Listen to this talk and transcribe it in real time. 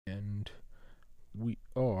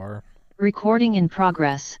are Recording in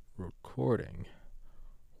progress. recording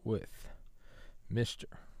with Mr.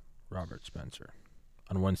 Robert Spencer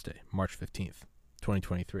on Wednesday, March 15th,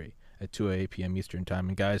 2023 at 2 p.m. Eastern Time.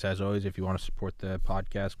 And guys, as always, if you want to support the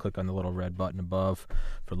podcast, click on the little red button above.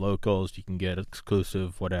 For locals, you can get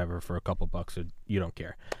exclusive whatever for a couple bucks. You don't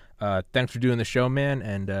care. Thanks for doing the show, man.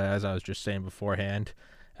 And as I was just saying beforehand,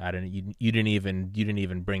 you didn't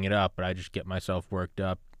even bring it up, but I just get myself worked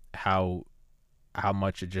up how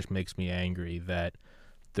much it just makes me angry that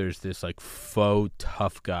there's this like faux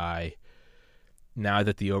tough guy now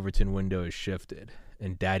that the Overton window is shifted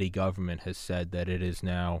and daddy government has said that it is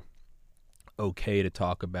now okay to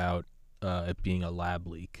talk about it being a lab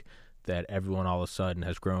leak, that everyone all of a sudden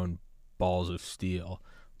has grown balls of steel.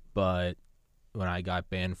 But when I got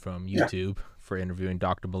banned from YouTube for interviewing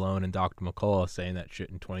Dr. Malone and Dr. McCullough saying that shit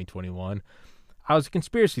in 2021, I was a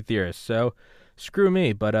conspiracy theorist, so screw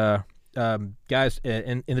me. But guys,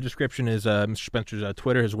 in the description is Mr. Spencer's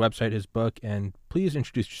Twitter, his website, his book, and please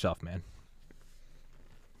introduce yourself, man.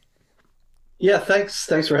 Yeah,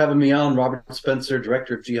 thanks for having me on. Robert Spencer,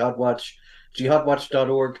 director of Jihad Watch,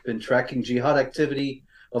 jihadwatch.org. Been tracking jihad activity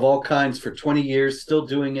of all kinds for 20 years, still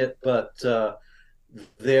doing it, but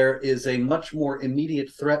there is a much more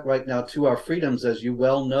immediate threat right now to our freedoms, as you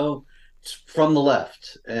well know, from the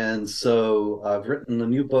left. And so I've written a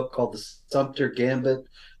new book called The Sumter Gambit: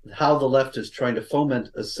 How the Left is Trying to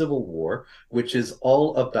Foment a Civil War, which is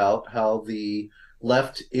all about how the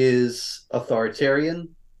left is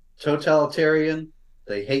authoritarian, totalitarian.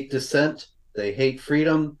 They hate dissent. They hate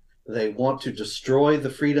freedom. They want to destroy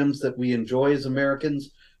the freedoms that we enjoy as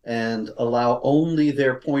Americans and allow only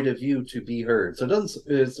their point of view to be heard. So it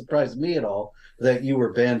doesn't surprise me at all that you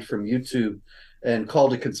were banned from YouTube and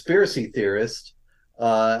called a conspiracy theorist.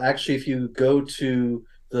 Actually, if you go to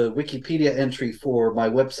the Wikipedia entry for my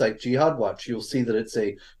website, Jihad Watch, you'll see that it's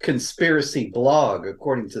a conspiracy blog,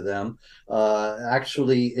 according to them.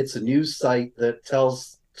 Actually, it's a news site that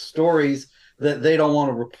tells stories that they don't want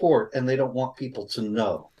to report and they don't want people to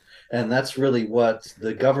know. And that's really what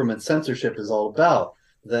the government censorship is all about,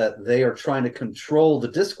 that they are trying to control the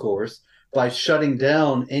discourse by shutting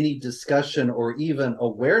down any discussion or even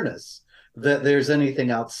awareness that there's anything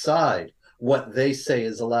outside what they say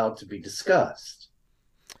is allowed to be discussed.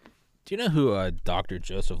 Do you know who Dr.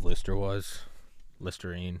 Joseph Lister was?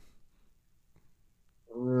 Listerine.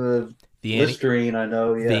 Listerine, I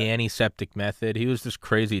know, yeah. The antiseptic method. He was this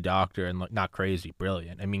crazy doctor, and not crazy,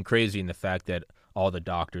 brilliant. I mean, crazy in the fact that all the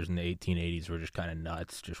doctors in the 1880s were just kind of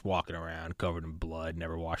nuts, just walking around covered in blood,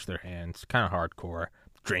 never washed their hands, kind of hardcore,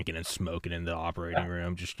 drinking and smoking in the operating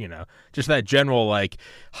room, just that general like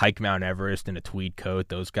hike Mount Everest in a tweed coat.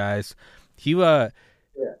 Those guys. He had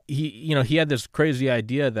this crazy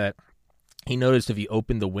idea that he noticed if he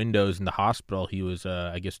opened the windows in the hospital he was,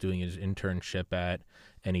 I guess, doing his internship at,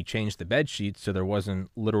 and he changed the bed sheets so there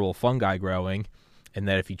wasn't literal fungi growing, and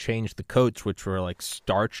that if he changed the coats, which were like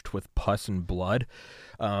starched with pus and blood,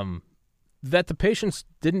 that the patients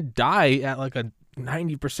didn't die at like a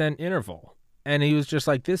 90% interval. And he was just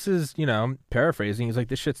like, this is, paraphrasing, he's like,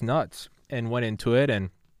 this shit's nuts, and went into it,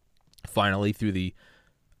 and finally through the,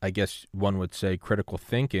 I guess one would say, critical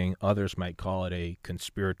thinking, others might call it a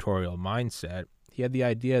conspiratorial mindset, he had the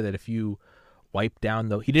idea that if you wipe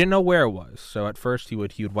down he didn't know where it was, so at first he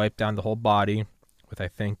would wipe down the whole body with I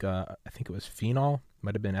think it was phenol,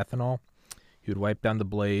 might have been ethanol. He would wipe down the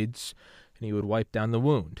blades and he would wipe down the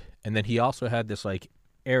wound, and then he also had this like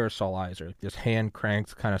aerosolizer, this hand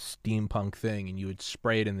cranked kind of steampunk thing, and you would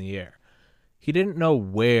spray it in the air. He didn't know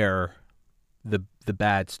where the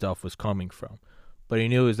bad stuff was coming from, but he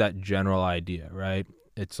knew it was that general idea, right?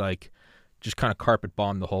 It's like just kind of carpet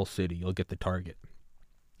bomb the whole city, you'll get the target.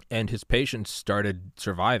 And his patients started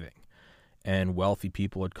surviving, and wealthy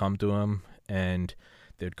people would come to him, and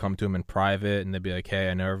they'd come to him in private, and they'd be like,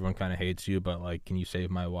 hey, I know everyone kind of hates you, but like, can you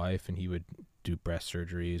save my wife? And he would do breast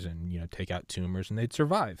surgeries and, take out tumors, and they'd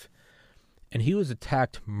survive. And he was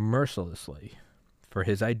attacked mercilessly for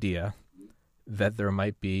his idea that there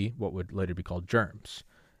might be what would later be called germs.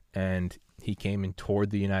 And he came and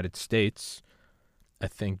toured the United States, I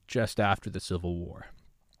think just after the Civil War.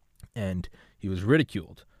 And he was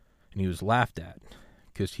ridiculed and he was laughed at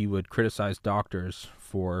because he would criticize doctors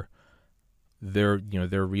for their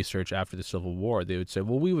research after the Civil War. They would say,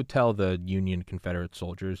 well, we would tell the Union Confederate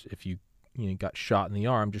soldiers, if you got shot in the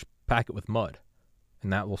arm, just pack it with mud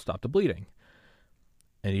and that will stop the bleeding.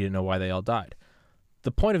 And he didn't know why they all died.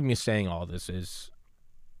 The point of me saying all this is,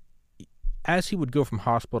 as he would go from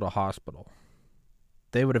hospital to hospital,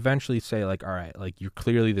 they would eventually say, like, all right, like, you're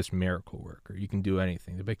clearly this miracle worker. You can do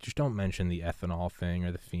anything. They'd be like, just don't mention the ethanol thing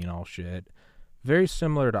or the phenol shit. very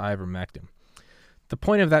similar to ivermectin. The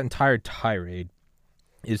point of that entire tirade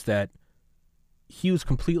is that he was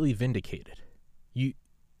completely vindicated.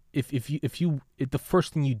 If the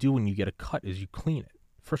first thing you do when you get a cut is you clean it.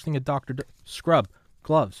 First thing a doctor does, scrub,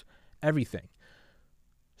 gloves, everything.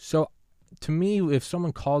 So, to me, if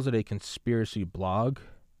someone calls it a conspiracy blog,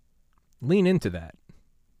 lean into that,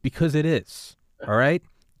 because it is. All right,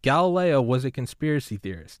 Galileo was a conspiracy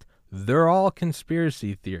theorist. They're all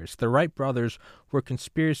conspiracy theorists. The Wright brothers were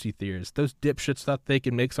conspiracy theorists. Those dipshits thought they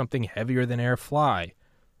could make something heavier than air fly.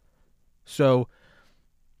 So,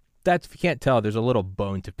 that's, if you can't tell, there's a little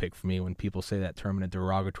bone to pick for me when people say that term in a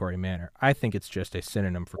derogatory manner. I think it's just a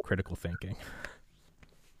synonym for critical thinking.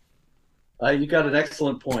 You got an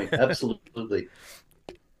excellent point. Absolutely.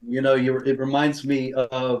 It reminds me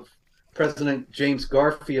of President James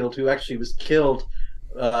Garfield, who actually was killed.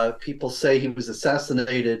 People say he was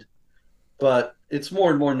assassinated, but it's more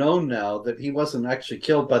and more known now that he wasn't actually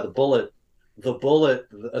killed by the bullet.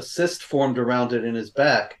 The cyst formed around it in his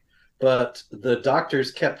back, but the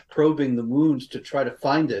doctors kept probing the wound to try to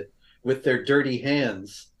find it with their dirty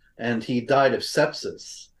hands, and he died of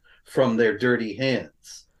sepsis from their dirty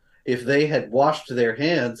hands. If they had washed their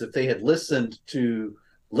hands, if they had listened to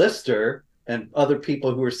Lister and other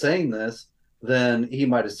people who were saying this, then he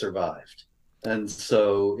might have survived. And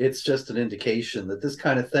so it's just an indication that this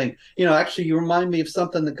kind of thing, actually, you remind me of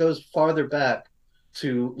something that goes farther back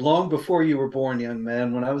to long before you were born, young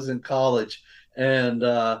man, when I was in college. And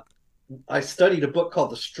I studied a book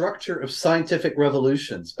called The Structure of Scientific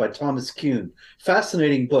Revolutions by Thomas Kuhn.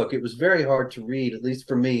 Fascinating book. It was very hard to read, at least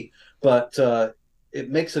for me, but it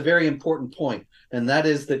makes a very important point. And that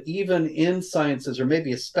is that even in sciences, or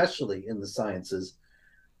maybe especially in the sciences,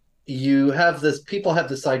 people have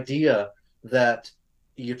this idea that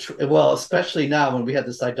especially now when we have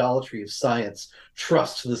this idolatry of science,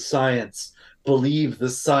 trust the science, believe the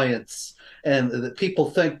science, and that people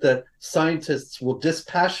think that scientists will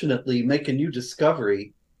dispassionately make a new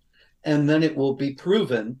discovery, and then it will be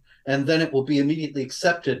proven, and then it will be immediately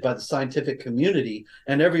accepted by the scientific community,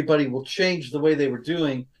 and everybody will change the way they were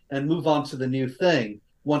doing and move on to the new thing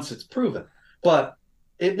once it's proven. But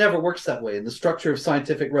it never works that way. And the Structure of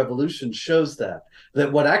Scientific Revolution shows that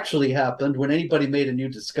what actually happened when anybody made a new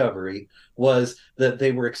discovery was that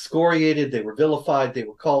they were excoriated, they were vilified, they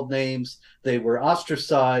were called names, they were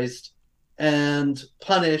ostracized and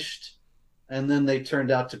punished, and then they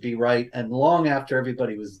turned out to be right. And long after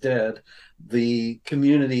everybody was dead, the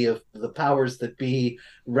community of the powers that be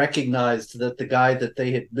recognized that the guy that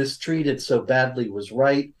they had mistreated so badly was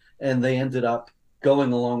right, and they ended up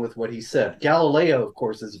going along with what he said. Galileo, of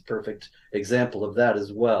course, is a perfect example of that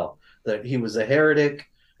as well, that he was a heretic.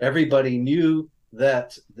 Everybody knew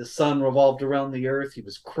that the sun revolved around the earth. He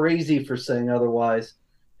was crazy for saying otherwise.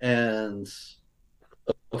 And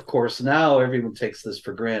of course, now everyone takes this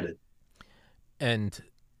for granted. And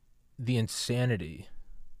the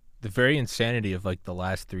very insanity of like the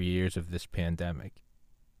last 3 years of this pandemic,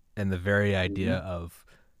 and the very idea of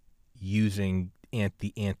using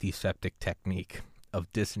the antiseptic technique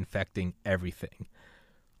of disinfecting everything,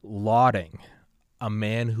 lauding a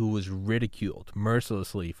man who was ridiculed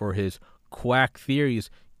mercilessly for his quack theories.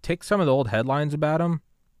 Take some of the old headlines about him,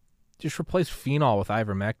 just replace phenol with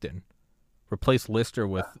ivermectin, replace Lister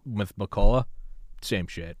with McCullough, same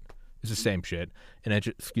shit. It's the same shit, and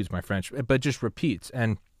excuse my French, but it just repeats.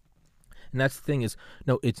 And that's the thing is,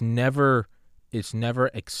 no, it's never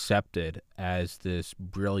accepted as this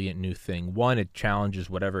brilliant new thing. One, it challenges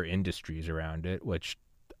whatever industries around it, which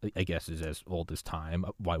I guess is as old as time.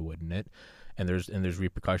 Why wouldn't it? And there's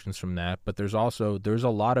repercussions from that. But there's a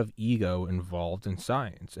lot of ego involved in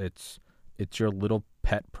science. It's your little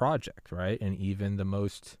pet project, right? And even the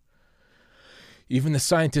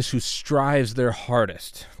scientist who strives their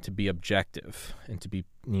hardest to be objective and to be,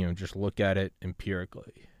 just look at it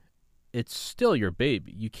empirically, it's still your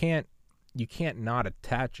baby. You can't not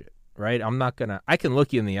attach it, right? I can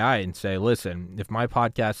look you in the eye and say, listen, if my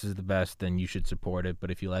podcast is the best, then you should support it.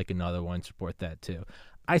 But if you like another one, support that too.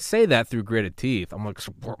 I say that through gritted teeth. I'm like,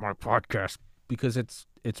 support my podcast because it's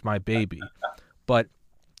my baby. But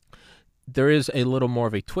there is a little more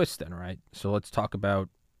of a twist then, right? So let's talk about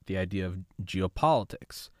the idea of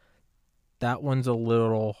geopolitics. That one's a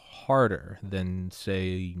little harder than,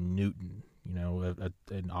 say, Newton.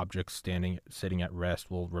 An object sitting at rest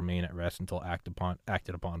will remain at rest until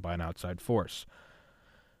acted upon by an outside force.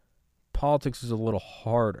 Politics is a little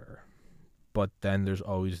harder, but then there's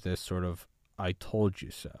always this sort of "I told you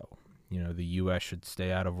so." The U.S. should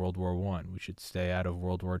stay out of World War One. We should stay out of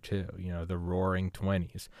World War Two. The Roaring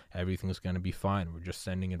 '20s. Everything's going to be fine. We're just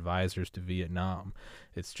sending advisors to Vietnam.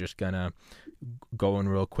 It's just going to go in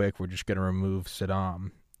real quick. We're just going to remove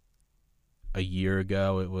Saddam. A year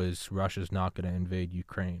ago, it was Russia's not going to invade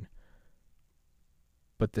Ukraine.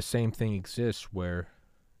 But the same thing exists where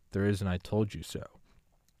there is an I told you so.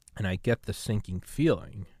 And I get the sinking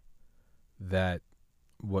feeling that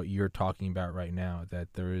what you're talking about right now,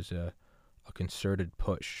 that there is a concerted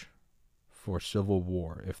push for civil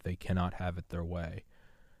war if they cannot have it their way.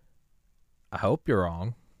 I hope you're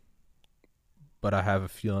wrong, but I have a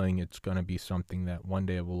feeling it's going to be something that one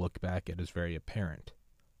day we'll look back at as very apparent.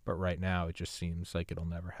 But right now, it just seems like it'll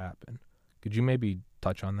never happen. Could you maybe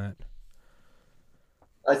touch on that?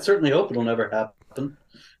 I certainly hope it'll never happen,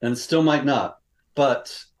 and it still might not.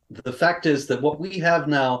 But the fact is that what we have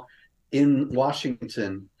now in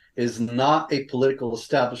Washington is not a political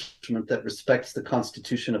establishment that respects the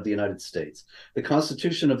Constitution of the United States. The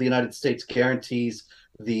Constitution of the United States guarantees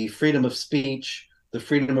the freedom of speech, the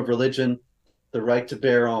freedom of religion, the right to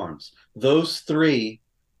bear arms. Those three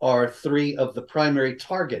are three of the primary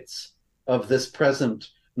targets of this present,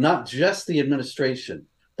 not just the administration,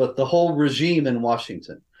 but the whole regime in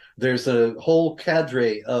Washington. There's a whole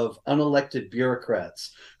cadre of unelected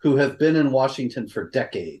bureaucrats who have been in Washington for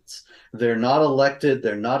decades. They're not elected.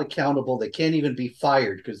 They're not accountable. They can't even be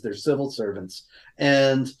fired because they're civil servants.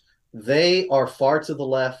 And they are far to the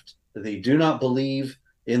left. They do not believe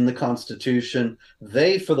in the Constitution.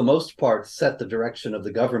 They, for the most part, set the direction of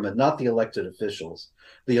the government, not the elected officials.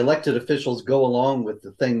 The elected officials go along with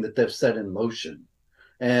the thing that they've set in motion,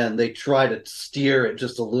 and they try to steer it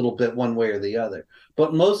just a little bit one way or the other.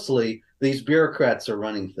 But mostly, these bureaucrats are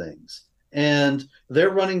running things. And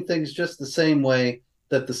they're running things just the same way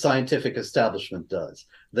that the scientific establishment does.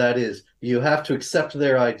 That is, you have to accept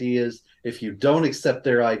their ideas. If you don't accept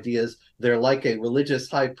their ideas, they're like a religious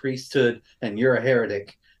high priesthood, and you're a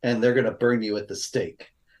heretic, and they're going to burn you at the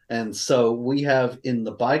stake. And so we have in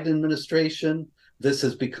the Biden administration, this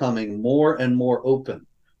is becoming more and more open,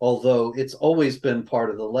 although it's always been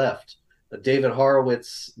part of the left. David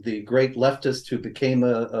Horowitz, the great leftist who became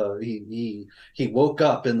he woke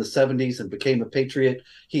up in the 70s and became a patriot.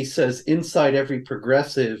 He says inside every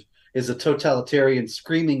progressive is a totalitarian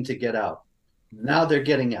screaming to get out. Now they're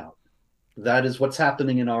getting out. That is what's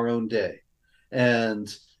happening in our own day.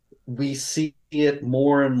 And we see it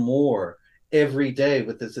more and more every day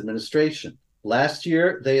with this administration. Last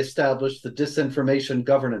year, they established the Disinformation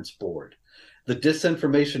Governance Board. The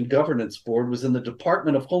Disinformation Governance Board was in the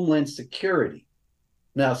Department of Homeland Security.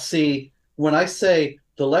 Now, see, when I say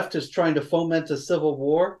the left is trying to foment a civil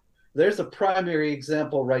war, there's a primary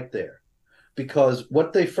example right there. Because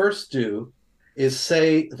what they first do is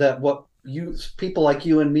say that what people like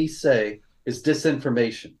you and me say is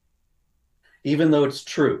disinformation, even though it's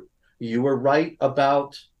true. You were right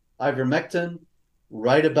about ivermectin,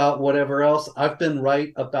 right about whatever else. I've been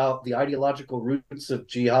right about the ideological roots of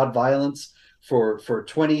jihad violence for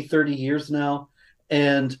 20, 30 years now.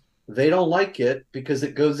 And they don't like it because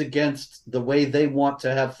it goes against the way they want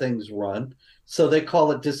to have things run. So they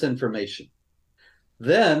call it disinformation.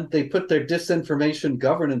 Then they put their Disinformation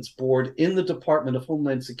Governance Board in the Department of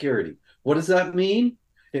Homeland Security. What does that mean?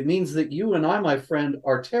 It means that you and I, my friend,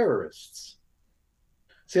 are terrorists.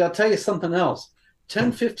 See, I'll tell you something else.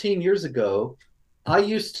 10, 15 years ago, I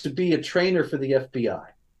used to be a trainer for the FBI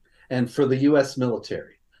and for the U.S.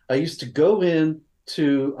 military. I used to go in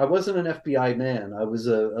to, I wasn't an FBI man. I was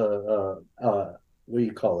what do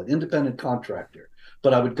you call it, independent contractor.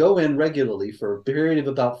 But I would go in regularly for a period of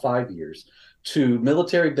about 5 years to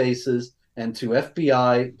military bases and to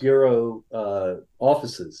FBI bureau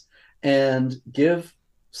offices and give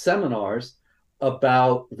seminars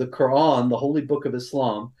about the Quran, the holy book of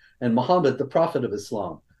Islam, and Muhammad, the prophet of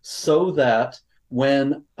Islam, so that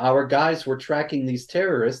when our guys were tracking these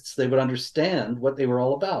terrorists, they would understand what they were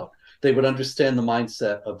all about. They would understand the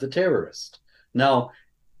mindset of the terrorist. Now,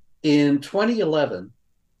 in 2011,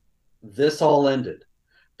 this all ended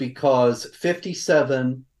because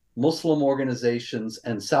 57 Muslim organizations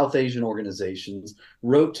and South Asian organizations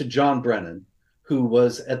wrote to John Brennan, who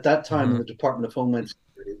was at that time in the Department of Homeland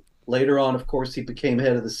Security. Later on, of course, he became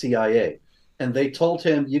head of the CIA. And they told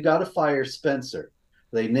him, you got to fire Spencer.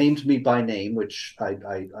 They named me by name, which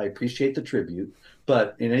I appreciate the tribute.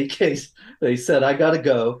 But in any case, they said, I got to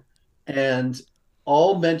go. And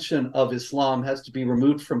all mention of Islam has to be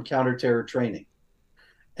removed from counterterror training.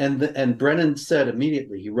 And Brennan said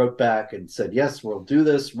immediately, he wrote back and said, yes, we'll do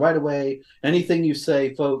this right away. Anything you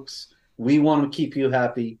say, folks, we want to keep you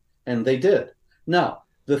happy. And they did. Now,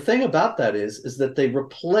 the thing about that is that they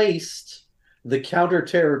replaced the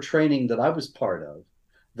counterterror training that I was part of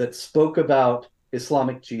that spoke about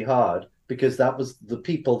Islamic Jihad, because that was the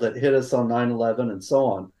people that hit us on 9/11 and so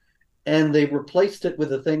on. And they replaced it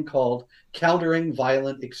with a thing called Countering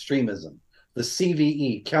Violent Extremism, the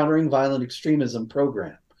CVE, Countering Violent Extremism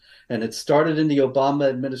Program. And it started in the Obama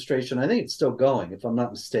administration. I think it's still going, if I'm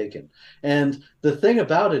not mistaken. And the thing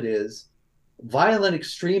about it is, violent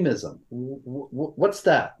extremism. What's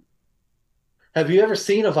that? Have you ever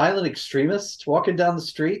seen a violent extremist walking down the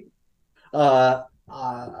street? I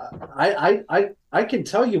can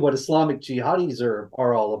tell you what Islamic jihadis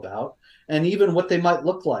are all about, and even what they might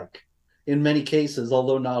look like in many cases,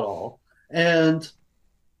 although not all. And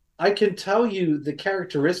I can tell you the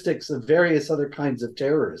characteristics of various other kinds of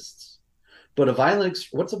terrorists. But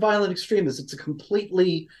what's a violent extremist? It's a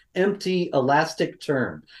completely empty, elastic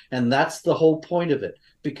term. And that's the whole point of it,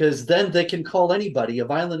 because then they can call anybody a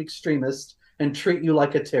violent extremist and treat you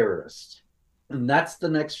like a terrorist. And that's the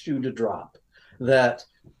next shoe to drop. That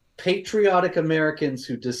patriotic Americans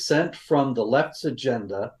who dissent from the left's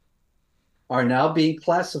agenda are now being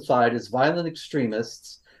classified as violent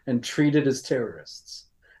extremists and treated as terrorists.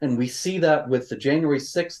 And we see that with the January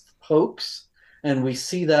 6th hoax, and we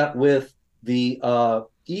see that with the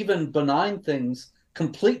even benign things,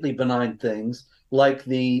 completely benign things, like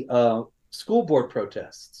the school board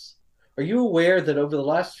protests. Are you aware that over the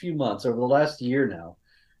last few months, over the last year now,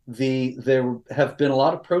 there have been a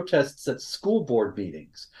lot of protests at school board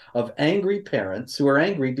meetings of angry parents who are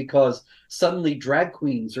angry because suddenly drag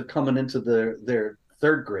queens are coming into their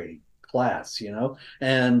third grade class,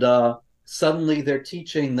 and suddenly they're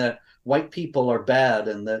teaching that white people are bad,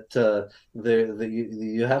 and that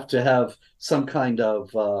you have to have some kind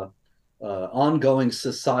of ongoing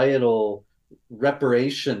societal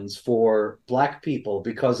reparations for Black people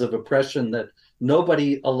because of oppression that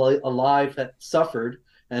nobody alive had suffered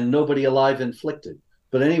and nobody alive inflicted.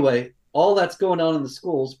 But anyway, all that's going on in the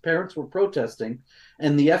schools. Parents were protesting,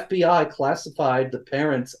 and the FBI classified the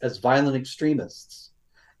parents as violent extremists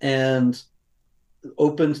and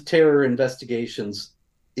opened terror investigations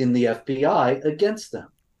in the FBI against them.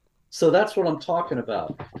 So that's what I'm talking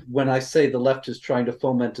about when I say the left is trying to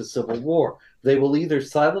foment a civil war. They will either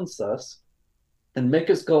silence us and make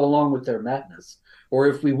us go along with their madness, or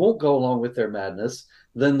if we won't go along with their madness,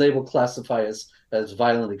 then they will classify us as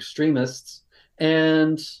violent extremists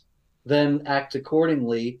and then act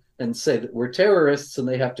accordingly and say that we're terrorists and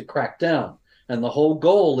they have to crack down. And the whole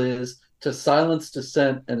goal is to silence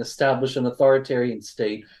dissent and establish an authoritarian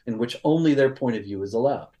state in which only their point of view is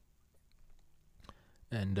allowed.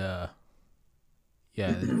 And yeah,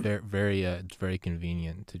 it's very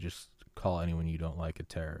convenient to just call anyone you don't like a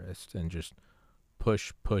terrorist and just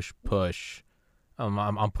push.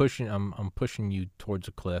 I'm pushing you towards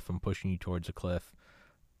a cliff. I'm pushing you towards a cliff.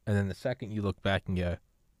 And then the second you look back and go,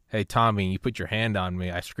 "Hey, Tommy, you put your hand on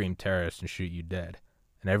me," I scream terrorist and shoot you dead.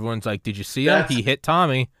 And everyone's like, "Did you see him? He hit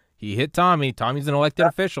Tommy. He hit Tommy. Tommy's an elected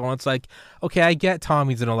official." And it's like, okay, I get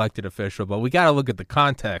Tommy's an elected official, but we got to look at the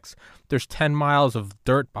context. There's 10 miles of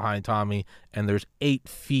dirt behind Tommy, and there's 8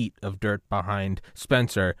 feet of dirt behind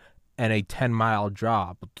Spencer, and a 10-mile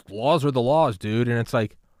drop. The laws are the laws, dude. And it's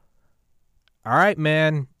like, all right,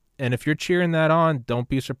 man. And if you're cheering that on, don't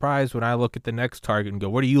be surprised when I look at the next target and go,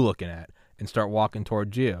 "What are you looking at?" and start walking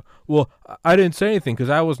towards you. Well, I didn't say anything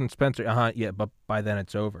because I wasn't Spencer. Yeah, but by then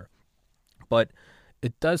it's over. But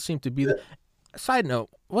it does seem to be the side note.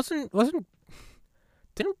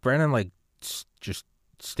 Didn't Brennan like just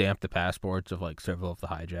stamp the passports of like several of the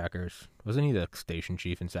hijackers? Wasn't he the station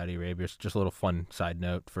chief in Saudi Arabia? Just a little fun side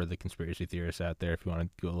note for the conspiracy theorists out there if you want to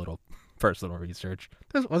do a little personal research.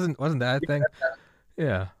 This wasn't that a thing?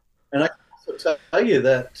 Yeah. And I can also tell you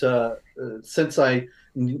that since I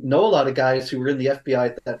know a lot of guys who were in the FBI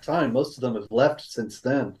at that time, most of them have left since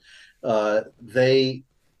then. They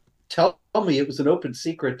tell me it was an open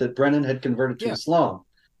secret that Brennan had converted to Islam,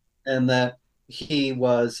 and that he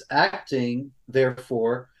was acting,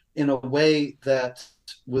 therefore, in a way that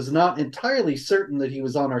was not entirely certain that he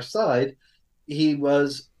was on our side. He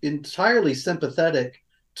was entirely sympathetic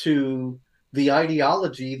to the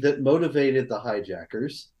ideology that motivated the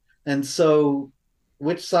hijackers. And so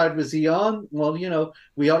which side was he on? Well,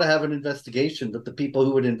 we ought to have an investigation, but the people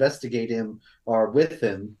who would investigate him are with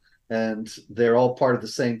him, and they're all part of the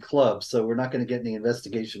same club. So we're not going to get any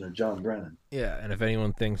investigation of John Brennan. Yeah, and if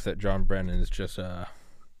anyone thinks that John Brennan is just going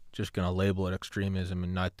to label it extremism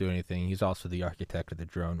and not do anything, he's also the architect of the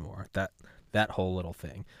drone war. That whole little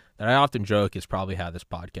thing that I often joke is probably how this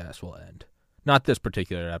podcast will end. Not this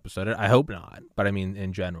particular episode. I hope not. But I mean,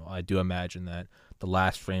 in general, I do imagine that the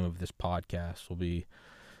last frame of this podcast will be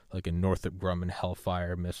like a Northrop Grumman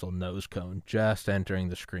Hellfire missile nose cone just entering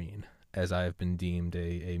the screen as I have been deemed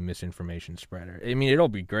a misinformation spreader. I mean, it'll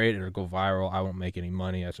be great. It'll go viral. I won't make any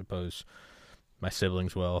money, I suppose. My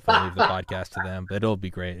siblings will if I leave the podcast to them, but it'll be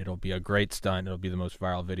great. It'll be a great stunt. It'll be the most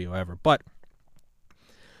viral video ever. But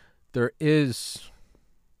there is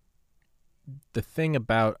the thing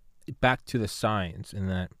about, back to the science, in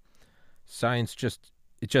that science just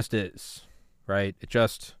is, right? It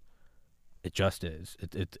just is.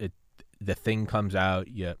 The thing comes out,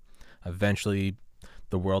 yet eventually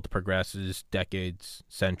the world progresses, decades,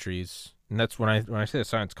 centuries. And that's when I say the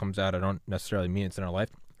science comes out, I don't necessarily mean it's in our life.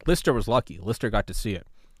 Lister was lucky. Lister got to see it.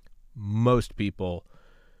 Most people,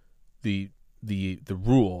 the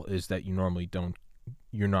rule is that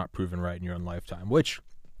you're not proven right in your own lifetime, which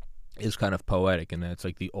is kind of poetic, and that's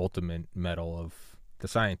like the ultimate medal of the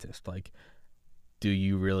scientist. Like, do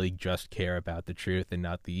you really just care about the truth and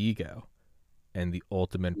not the ego? And the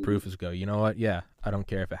ultimate proof is you know what? Yeah, I don't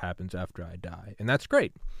care if it happens after I die. And that's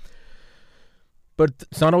great. But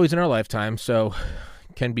it's not always in our lifetime, so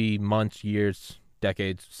it can be months, years,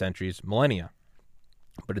 decades, centuries, millennia.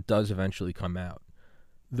 But it does eventually come out.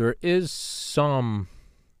 There is some,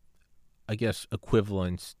 I guess,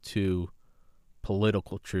 equivalence to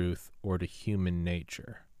political truth or to human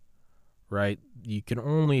nature, right? You can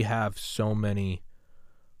only have so many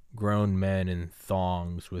grown men in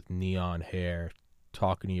thongs with neon hair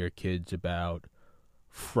talking to your kids about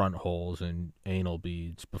front holes and anal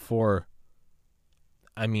beads before,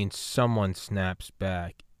 someone snaps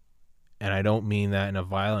back. And I don't mean that in a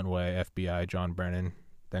violent way, FBI John Brennan.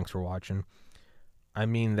 Thanks for watching. I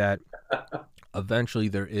mean that eventually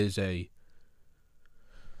there is I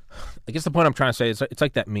guess the point I'm trying to say is it's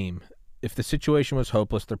like that meme. If the situation was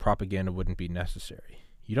hopeless, the propaganda wouldn't be necessary.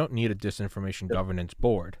 You don't need a disinformation governance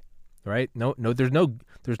board, right? No, there's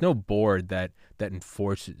no board that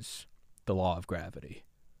enforces the law of gravity.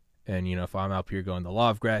 And, if I'm up here going, the law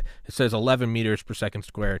of gravity, it says 11 meters per second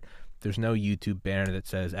squared. There's no YouTube banner that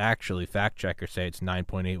says, actually, fact checkers say it's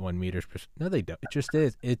 9.81 meters per second. No, they don't. It just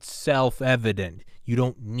is. It's self-evident. You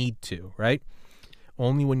don't need to, right?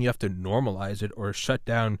 Only when you have to normalize it or shut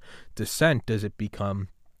down dissent does it become,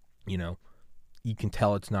 you can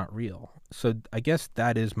tell it's not real. So I guess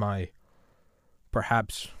that is my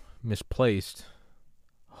perhaps misplaced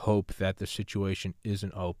hope that the situation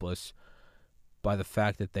isn't hopeless by the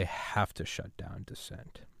fact that they have to shut down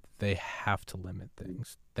dissent. They have to limit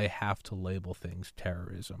things. They have to label things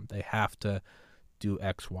terrorism. They have to do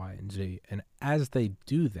X, Y, and Z. And as they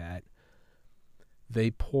do that, they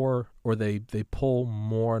pull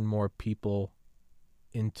more and more people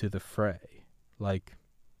into the fray. Like,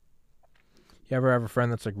 you ever have a friend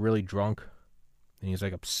that's like really drunk and he's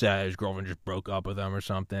like upset his girlfriend just broke up with him or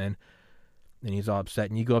something, and he's all upset,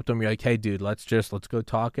 and you go up to him, you're like, hey dude, let's go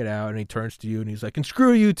talk it out, and he turns to you and he's like, and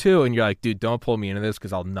screw you too, and you're like, dude, don't pull me into this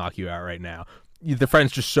because I'll knock you out right now. The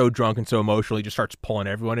friend's just so drunk and so emotional, he just starts pulling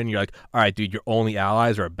everyone in. You're like, all right, dude, your only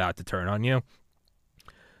allies are about to turn on you.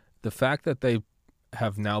 The fact that they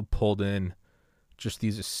have now pulled in just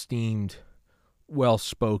these esteemed,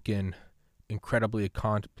 well-spoken, incredibly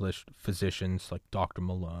accomplished physicians like Dr.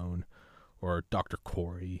 Malone or Dr.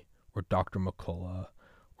 Corey or Dr. McCullough,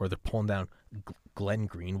 or they're pulling down Glenn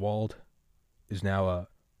Greenwald is now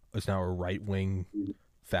a right-wing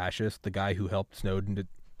fascist, the guy who helped Snowden to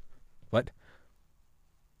what?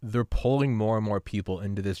 They're pulling more and more people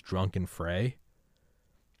into this drunken fray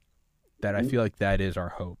that I feel like that is our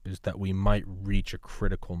hope, is that we might reach a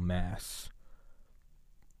critical mass.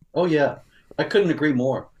 Oh yeah, I couldn't agree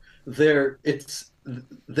more. They've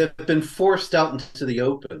been forced out into the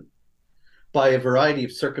open by a variety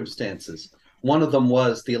of circumstances. One of them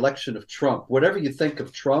was the election of Trump. Whatever you think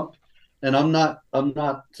of Trump, and I'm not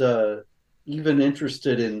even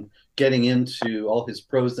interested in getting into all his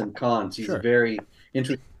pros and cons. He's Sure. a very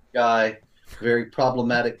interesting guy, very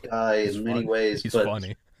problematic guy in many ways. He's but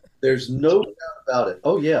funny. There's no doubt about it.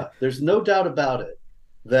 Oh yeah, there's no doubt about it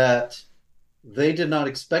that they did not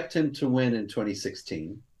expect him to win in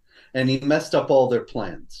 2016, and he messed up all their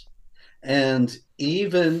plans. And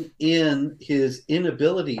even in his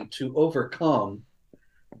inability to overcome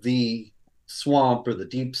the swamp or the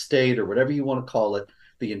deep state or whatever you want to call it,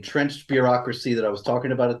 the entrenched bureaucracy that I was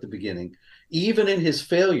talking about at the beginning, even in his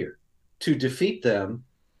failure to defeat them,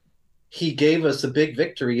 he gave us a big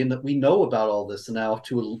victory in that we know about all this now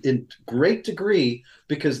to a great degree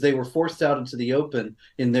because they were forced out into the open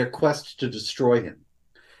in their quest to destroy him.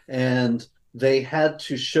 And they had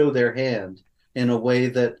to show their hand in a way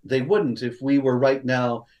that they wouldn't if we were right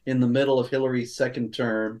now in the middle of Hillary's second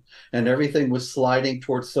term and everything was sliding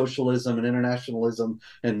towards socialism and internationalism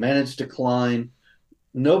and managed decline.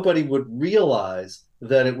 nobody would realize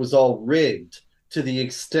that it was all rigged to the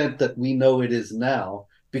extent that we know it is now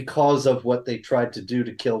because of what they tried to do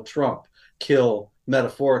to kill Trump, kill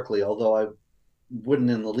metaphorically, although I wouldn't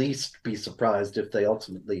in the least be surprised if they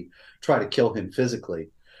ultimately try to kill him physically.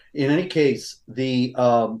 In any case, the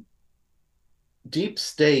deep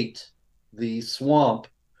state, the swamp,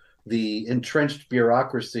 the entrenched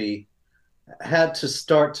bureaucracy had to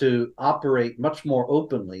start to operate much more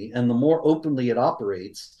openly. And the more openly it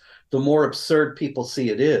operates, the more absurd people see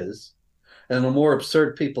it is. And the more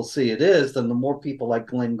absurd people see it is, then the more people like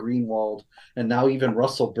Glenn Greenwald and now even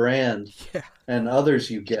Russell Brand Yeah. and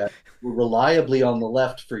others you get were reliably on the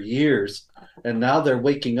left for years. And now they're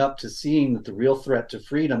waking up to seeing that the real threat to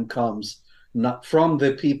freedom comes not from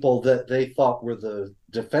the people that they thought were the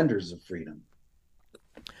defenders of freedom.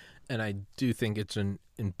 And I do think it's an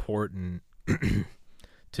important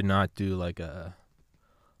to not do like a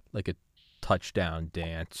touchdown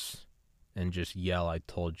dance and just yell "I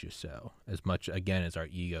told you so" as much again as our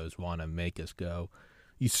egos want to make us go.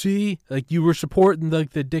 You see, like you were supporting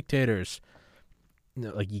like the dictators.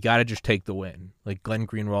 No, like you got to just take the win. Like Glenn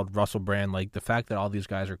Greenwald, Russell Brand, like the fact that all these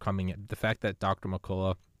guys are coming in, the fact that Dr.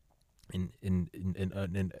 McCullough, in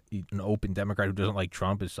an open Democrat who doesn't like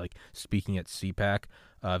Trump, is like speaking at CPAC.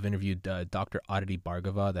 I've interviewed Dr. Aditi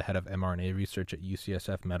Bhargava, the head of mRNA research at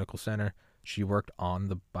UCSF Medical Center. She worked on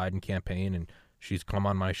the Biden campaign, and she's come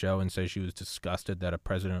on my show and says she was disgusted that a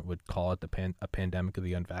president would call it a pandemic of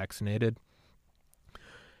the unvaccinated.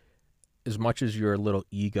 As much as your little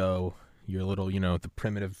ego, your little, the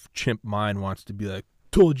primitive chimp mind wants to be like,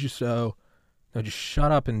 told you so. No, just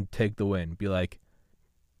shut up and take the win. Be like,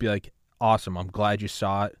 awesome, I'm glad you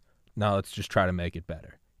saw it. Now let's just try to make it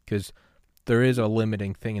better. Because there is a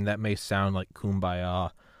limiting thing, and that may sound like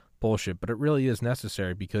kumbaya bullshit, but it really is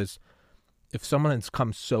necessary, because if someone has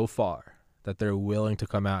come so far that they're willing to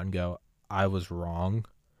come out and go, I was wrong,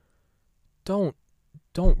 don't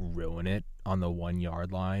ruin it on the 1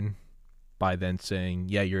 yard line by then saying,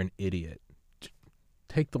 yeah, you're an idiot.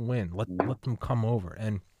 Take the win. Let them come over.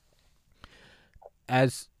 And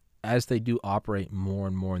as they do operate more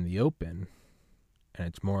and more in the open, and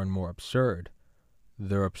it's more and more absurd,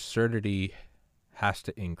 their absurdity has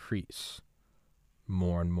to increase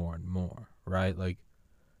more and more and more, right? Like,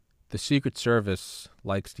 the Secret Service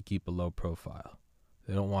likes to keep a low profile.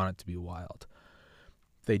 They don't want it to be wild.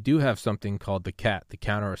 They do have something called the CAT, the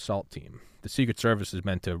Counter Assault Team. The Secret Service is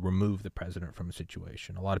meant to remove the president from a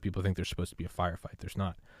situation. A lot of people think there's supposed to be a firefight. There's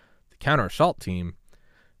not. The Counter Assault Team,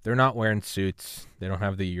 they're not wearing suits. They don't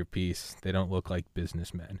have the earpiece. They don't look like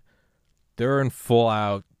businessmen. They're in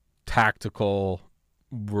full-out tactical,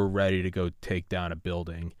 we're ready to go take down a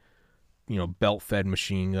building, belt-fed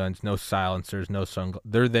machine guns, no silencers, no sunglasses.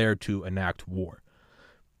 They're there to enact war.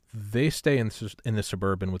 They stay in the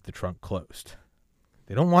Suburban with the trunk closed.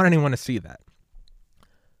 They don't want anyone to see that.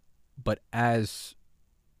 But as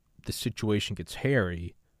the situation gets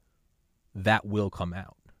hairy, that will come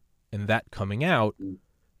out. And that coming out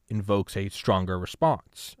invokes a stronger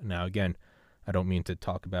response. Now, again, I don't mean to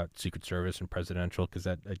talk about Secret Service and presidential, because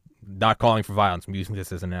I'm not calling for violence. I'm using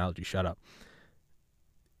this as an analogy. Shut up.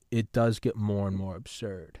 It does get more and more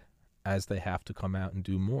absurd as they have to come out and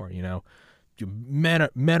do more.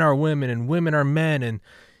 Men are women and women are men, and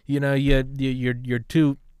you're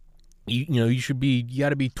too. You got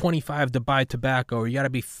to be 25 to buy tobacco, or you got to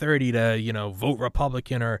be 30 to vote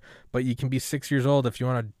Republican, but you can be 6 years old if you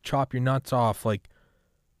want to chop your nuts off. Like,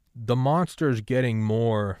 the monster is getting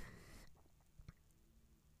more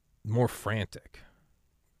frantic.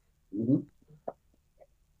 Mm-hmm.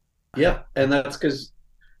 Yeah, and that's because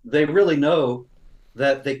they really know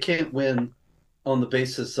that they can't win on the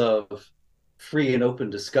basis of free and open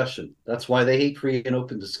discussion. That's why they hate free and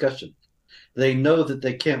open discussion. They know that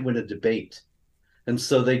they can't win a debate. And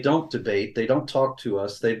so they don't debate. They don't talk to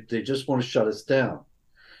us. They just want to shut us down.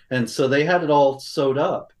 And so they had it all sewed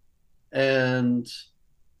up. And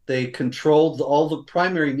they controlled all the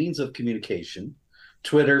primary means of communication: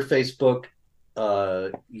 Twitter, Facebook,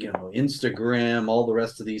 Instagram, all the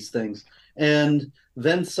rest of these things. And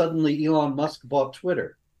then suddenly Elon Musk bought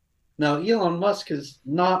Twitter. Now, Elon Musk has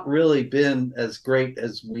not really been as great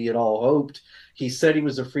as we had all hoped. He said he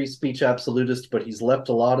was a free speech absolutist, but he's left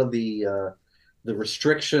a lot of the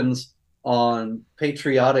restrictions on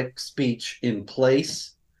patriotic speech in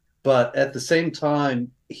place. But at the same time,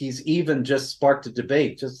 he's even just sparked a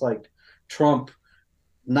debate, just like Trump,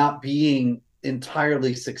 not being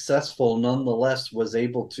entirely successful, nonetheless was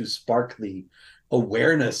able to spark the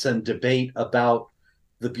awareness and debate about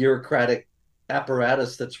the bureaucratic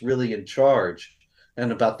apparatus that's really in charge.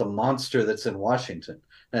 and about the monster that's in Washington.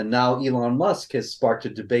 And now Elon Musk has sparked a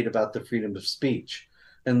debate about the freedom of speech.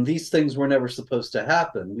 And these things were never supposed to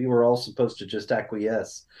happen. We were all supposed to just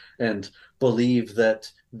acquiesce and believe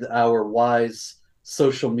that our wise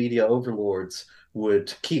social media overlords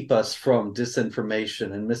would keep us from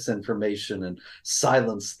disinformation and misinformation and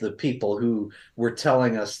silence the people who were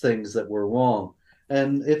telling us things that were wrong.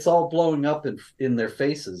 And it's all blowing up in their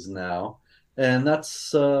faces now. And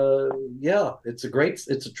that's, yeah, it's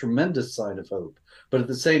a tremendous sign of hope. But at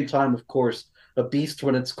the same time, of course, a beast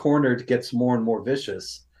when it's cornered gets more and more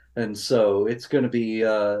vicious. And so it's going to be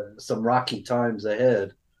some rocky times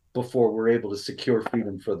ahead before we're able to secure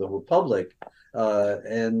freedom for the Republic.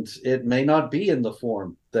 And it may not be in the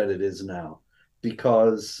form that it is now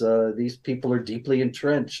because these people are deeply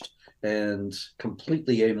entrenched and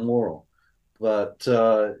completely amoral. But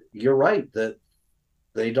you're right that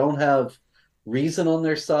they don't have reason on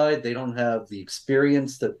their side. They don't have the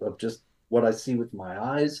experience of just what I see with my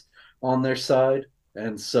eyes on their side.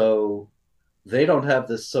 And so they don't have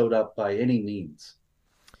this sewed up by any means.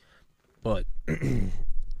 But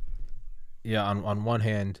yeah, on one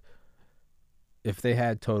hand, if they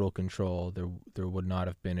had total control, there would not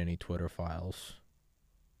have been any Twitter files.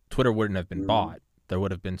 Twitter wouldn't have been bought. There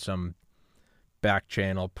would have been some back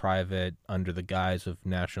channel private under the guise of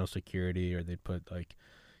national security, or they'd put like,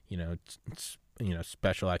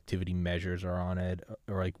 special activity measures are on it,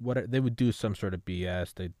 or like what they would do some sort of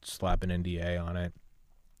BS. They'd slap an NDA on it.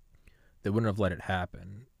 They wouldn't have let it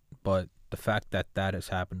happen. But the fact that that has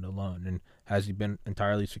happened alone, and has he been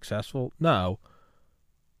entirely successful? No.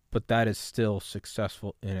 But that is still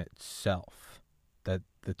successful in itself. That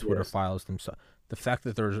the Twitter files themselves, the fact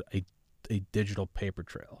that there's a digital paper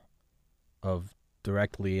trail of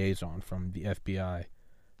direct liaison from the FBI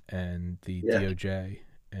and the DOJ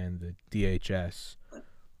and the DHS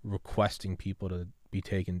requesting people to be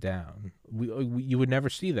taken down. You would never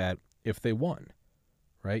see that if they won,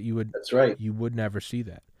 right? That's right. You would never see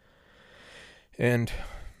that. And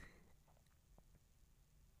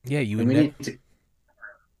yeah, you would need to,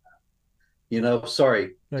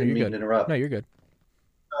 sorry, didn't mean to interrupt. No, you're good.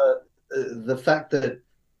 The fact that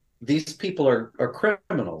these people are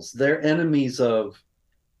criminals. They're enemies of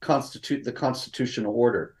the constitutional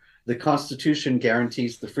order. The Constitution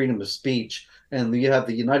guarantees the freedom of speech, and you have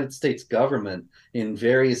the United States government in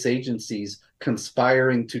various agencies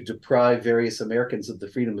conspiring to deprive various Americans of the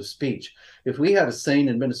freedom of speech. If we had a sane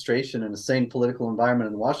administration and a sane political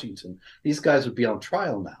environment in Washington, these guys would be on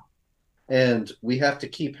trial now. And we have to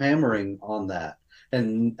keep hammering on that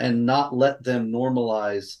and not let them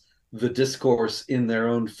normalize the discourse in their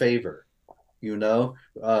own favor,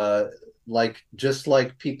 just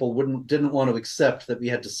like people didn't want to accept that we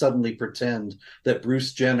had to suddenly pretend that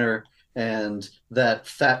Bruce Jenner and that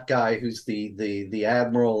fat guy who's the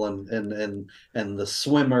admiral and the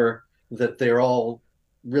swimmer, that they're all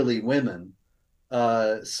really women.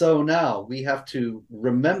 So now we have to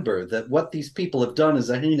remember that what these people have done is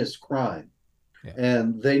a heinous crime,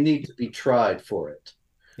 and they need to be tried for it.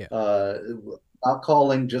 Not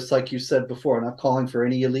calling, just like you said before, not calling for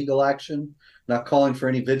any illegal action, not calling for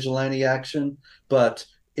any vigilante action. But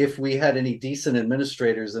if we had any decent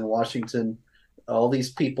administrators in Washington, all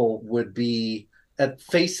these people would be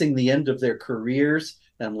facing the end of their careers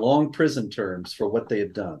and long prison terms for what they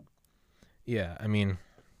had done. Yeah, I mean,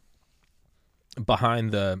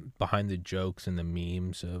 behind the jokes and the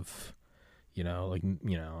memes of,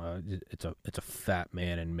 it's a fat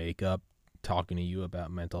man in makeup talking to you about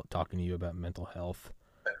mental health,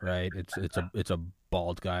 right? It's a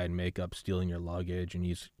bald guy in makeup stealing your luggage and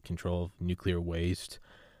he's control of nuclear waste.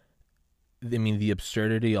 I mean, the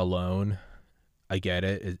absurdity alone, I get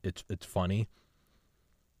it. It's funny,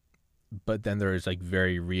 but then there is like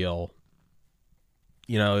very real.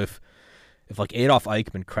 If like Adolf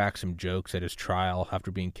Eichmann cracks some jokes at his trial after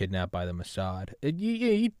being kidnapped by the Mossad,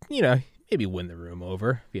 maybe win the room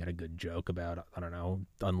over if you had a good joke about, I don't know,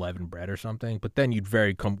 unleavened bread or something. But then you'd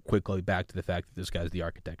very come quickly back to the fact that this guy's the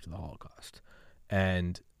architect of the Holocaust.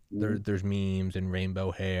 And there's memes and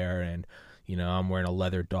rainbow hair and, I'm wearing a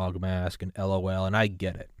leather dog mask and LOL, and I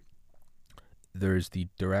get it. There's the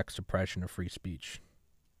direct suppression of free speech,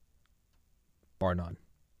 bar none.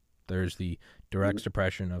 There's the direct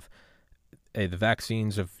suppression of, the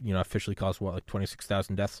vaccines have, officially caused, like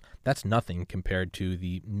 26,000 deaths. That's nothing compared to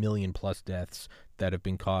the million-plus deaths that have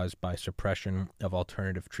been caused by suppression of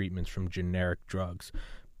alternative treatments from generic drugs.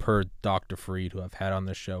 Per Dr. Freed, who I've had on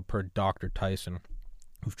this show, per Dr. Tyson,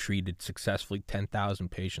 who've treated successfully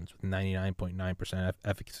 10,000 patients with 99.9%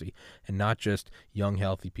 efficacy, and not just young,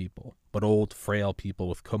 healthy people, but old, frail people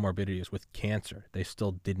with comorbidities, with cancer. They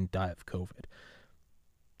still didn't die of COVID.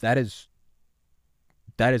 That is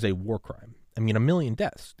a war crime. I mean, 1 million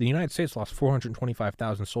deaths. The United States lost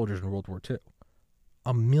 425,000 soldiers in World War II.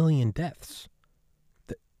 1 million deaths.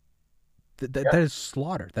 That is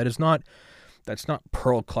slaughter. That's not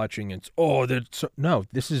pearl clutching. It's no.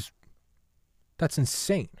 That's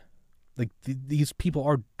insane. Like these people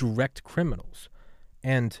are direct criminals,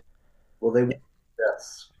 and Well,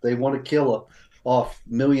 they want to kill off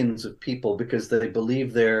millions of people because they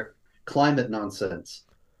believe they're climate nonsense.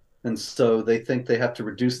 And so they think they have to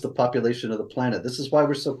reduce the population of the planet. This is why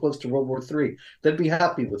we're so close to World War III. They'd be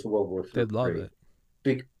happy with World War they'd love III.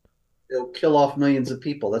 it. They'll kill off millions of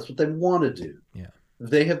people. That's what they want to do. Yeah.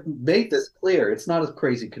 They have made this clear. It's not a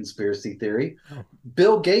crazy conspiracy theory. Oh.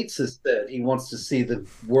 Bill Gates has said he wants to see the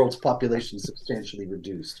world's population substantially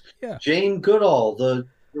reduced. Yeah. Jane Goodall, the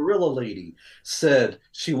gorilla lady, said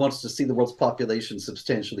she wants to see the world's population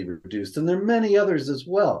substantially reduced. And there are many others as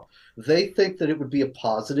well. They think that it would be a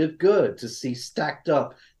positive good to see stacked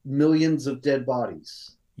up millions of dead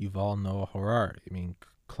bodies. Yuval Noah Harari. I mean,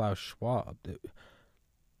 Klaus Schwab.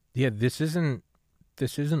 This isn't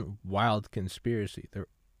wild conspiracy. They're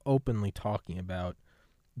openly talking about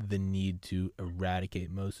the need to eradicate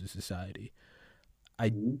most of society.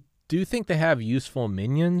 I do think they have useful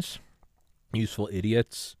minions, useful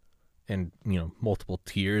idiots, and multiple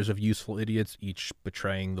tiers of useful idiots, each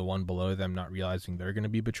betraying the one below them, not realizing they're going to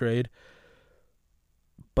be betrayed.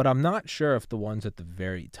 But I'm not sure if the ones at the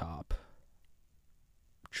very top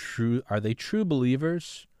are they true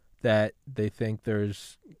believers that they think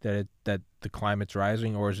that the climate's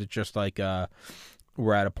rising, or is it just like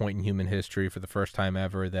we're at a point in human history for the first time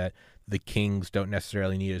ever that the kings don't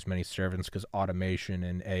necessarily need as many servants because automation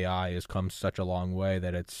and AI has come such a long way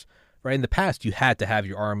that it's right. In the past, you had to have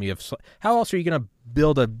your army of. How else are you going to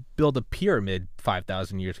build a pyramid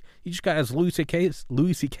 5,000 years? You just got, as Louis C.K.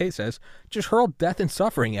 says, just hurl death and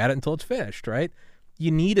suffering at it until it's finished. Right?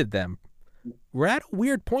 You needed them. We're at a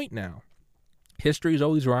weird point now. History's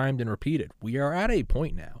always rhymed and repeated. We are at a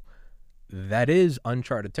point now that is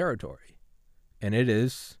uncharted territory, and it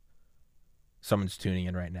is. Someone's tuning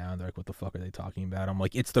in right now, and they're like, "What the fuck are they talking about?" I'm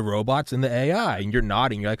like, "It's the robots and the AI," and you're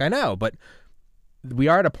nodding. You're like, "I know," but we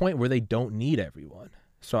are at a point where they don't need everyone.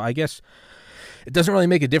 So I guess it doesn't really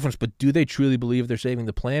make a difference, but do they truly believe they're saving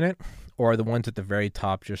the planet? Or are the ones at the very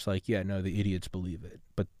top just like, yeah, no, the idiots believe it,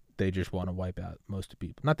 but they just want to wipe out most of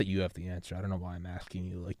people? Not that you have the answer. I don't know why I'm asking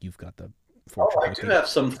you like you've got the fortune I do have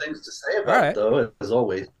some things to say about it, though, as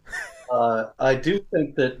always. I do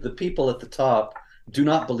think that the people at the top do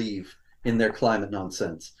not believe in their climate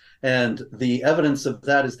nonsense. And the evidence of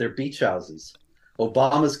that is their beach houses.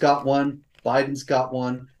 Obama's got one. Biden's got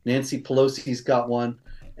one. Nancy Pelosi's got one.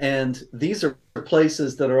 And these are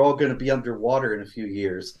places that are all going to be underwater in a few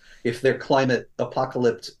years if their climate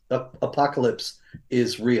apocalypse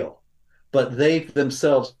is real. But they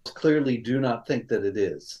themselves clearly do not think that it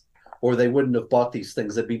is, or they wouldn't have bought these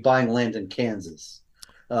things. They'd be buying land in Kansas.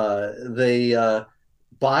 They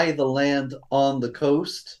buy the land on the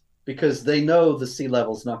coast because they know the sea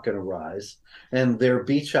level's not going to rise, and their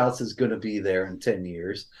beach house is going to be there in 10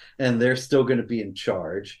 years, and they're still going to be in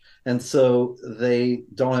charge. And so they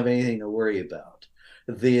don't have anything to worry about.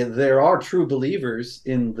 There are true believers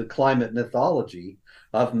in the climate mythology.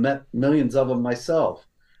 I've met millions of them myself,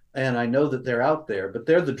 and I know that they're out there, but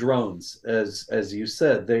they're the drones, as you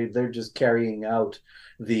said. They're just carrying out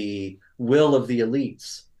the will of the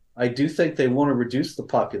elites. I do think they want to reduce the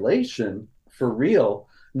population for real,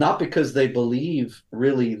 not because they believe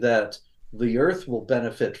really that the earth will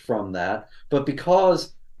benefit from that, but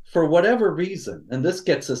because for whatever reason, and this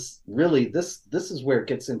gets us really, this is where it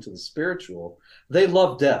gets into the spiritual, they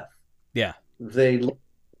love death. Yeah. They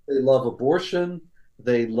love abortion.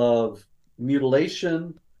 They love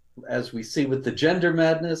mutilation, as we see with the gender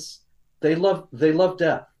madness. They love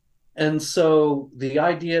death. And so the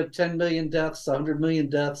idea of 10 million deaths, 100 million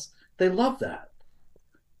deaths, they love that.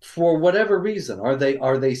 For whatever reason, are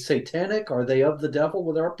they satanic? Are they of the devil?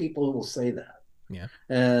 Well, there are people who will say that. Yeah.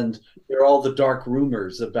 And there are all the dark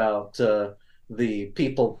rumors about the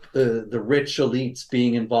people, the rich elites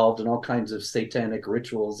being involved in all kinds of satanic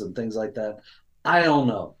rituals and things like that. I don't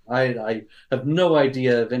know. I have no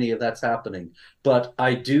idea if any of that's happening, but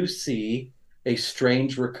I do see a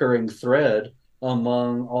strange recurring thread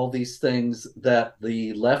among all these things that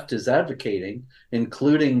the left is advocating,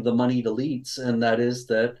 including the moneyed elites, and that is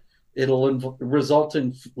that it'll result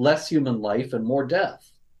in less human life and more death.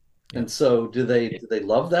 Yeah. And so do they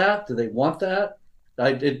love that? Do they want that?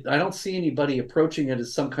 I don't see anybody approaching it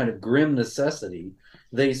as some kind of grim necessity.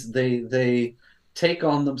 They take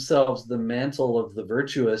on themselves the mantle of the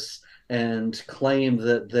virtuous and claim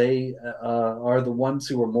that they are the ones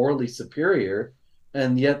who are morally superior,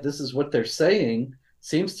 and yet this is what they're saying.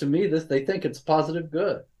 Seems to me that they think it's positive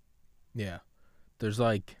good. Yeah. There's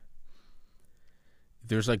like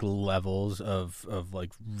there's like levels of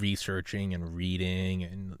like researching and reading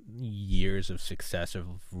and years of successive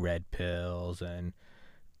red pills, and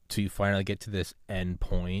to finally get to this end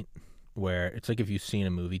point where it's like if you've seen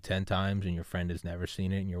a movie 10 times and your friend has never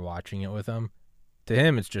seen it and you're watching it with them, to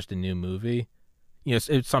him it's just a new movie. You know,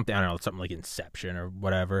 it's something, I don't know, something like Inception or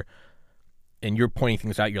whatever, and you're pointing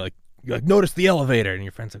things out. You're like, notice the elevator, and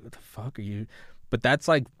your friend's like, what the fuck are you? But that's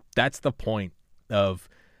the point of,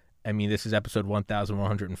 I mean, this is episode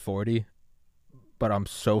 1140, but I'm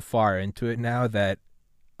so far into it now that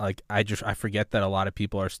like I forget that a lot of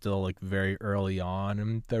people are still like very early on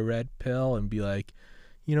in the red pill and be like,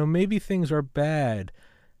 you know, maybe things are bad.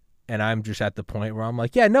 And I'm just at the point where I'm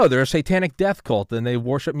like, yeah, no, they're a satanic death cult and they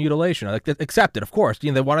worship mutilation. I like, accept it, of course.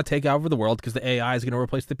 You know, they want to take over the world because the AI is going to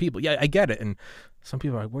replace the people. Yeah, I get it. And some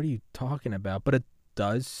people are like, what are you talking about? But it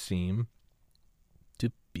does seem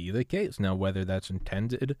to be the case. Now, whether that's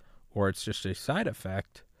intended or it's just a side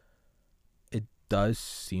effect, it does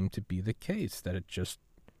seem to be the case that it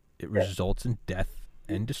results in death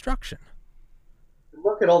and destruction.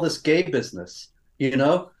 Look at all this gay business, you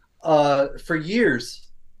know. For years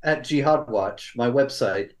at Jihad Watch, my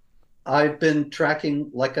website, I've been tracking,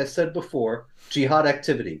 like I said before, jihad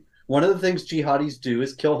activity. One of the things jihadis do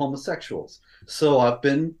is kill homosexuals. So I've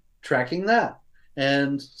been tracking that.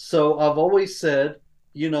 And so I've always said,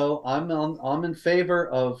 you know, I'm in favor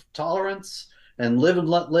of tolerance and live and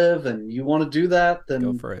let live. And you want to do that, Go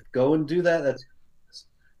then for it. go and do that. That's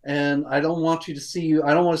and I don't want you to see you.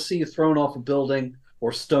 I don't want to see you thrown off a building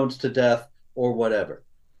or stoned to death or whatever.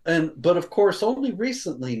 And but of course, only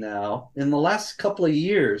recently now, in the last couple of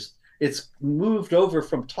years, it's moved over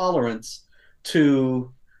from tolerance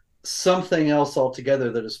to something else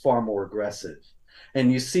altogether that is far more aggressive.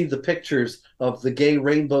 And you see the pictures of the gay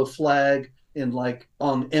rainbow flag in like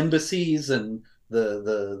on embassies and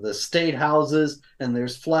the state houses, and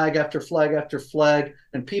there's flag after flag after flag,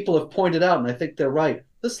 and people have pointed out, and I think they're right,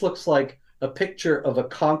 this looks like a picture of a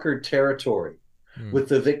conquered territory with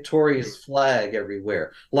the victorious flag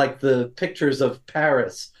everywhere, like the pictures of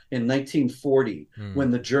Paris in 1940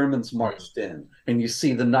 when the Germans marched in, and you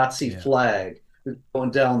see the Nazi flag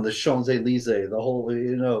going down the Champs-Elysees, the whole,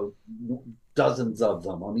 you know, dozens of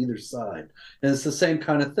them on either side. And it's the same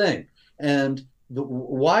kind of thing. And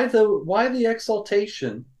why the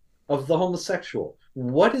exaltation of the homosexual?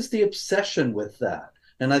 What is the obsession with that?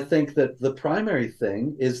 And I think that the primary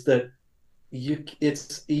thing is that you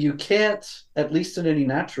can't, at least in any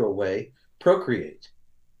natural way, procreate.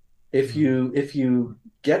 If you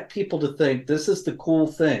get people to think this is the cool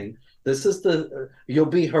thing, this is you'll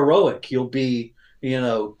be heroic, you'll be, you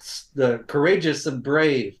know, the courageous and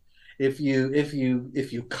brave. If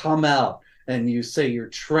you come out and you say you're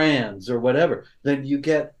trans or whatever, then you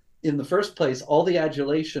get, in the first place, all the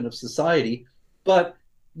adulation of society, but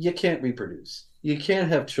you can't reproduce. You can't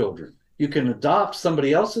have children. You can adopt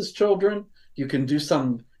somebody else's children. You can do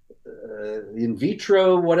some in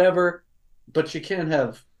vitro, whatever, but you can't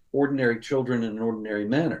have ordinary children in an ordinary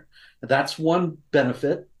manner. That's one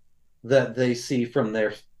benefit that they see from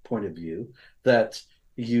their point of view, that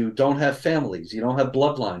you don't have families, you don't have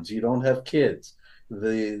bloodlines, you don't have kids.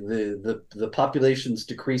 The population's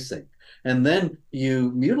decreasing. And then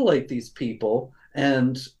you mutilate these people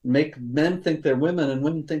and make men think they're women and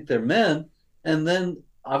women think they're men. And then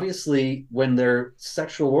obviously when their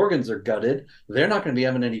sexual organs are gutted, they're not going to be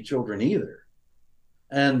having any children either.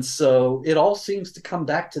 And so it all seems to come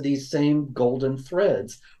back to these same golden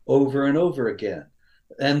threads over and over again.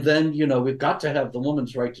 And then, you know, we've got to have the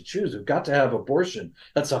woman's right to choose. We've got to have abortion.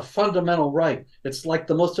 That's a fundamental right. It's like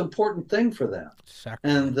the most important thing for them.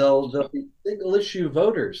 And they'll be single issue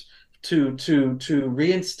voters to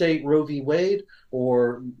reinstate Roe v. Wade,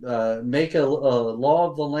 or make a law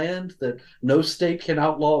of the land that no state can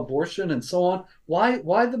outlaw abortion, and so on.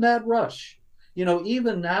 Why the mad rush? You know,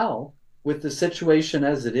 even now, with the situation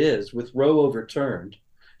as it is, with Roe overturned,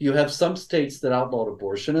 you have some states that outlawed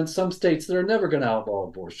abortion and some states that are never going to outlaw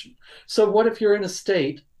abortion. So what if you're in a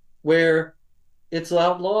state where it's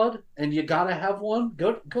outlawed and you got to have one?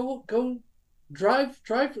 Go drive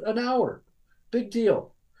an hour. Big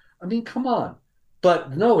deal. I mean, come on.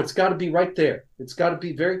 But no, it's got to be right there. It's got to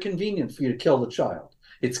be very convenient for you to kill the child.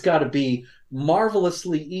 It's got to be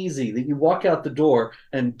marvelously easy that you walk out the door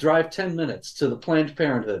and drive 10 minutes to the Planned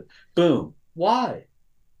Parenthood. Boom. Why?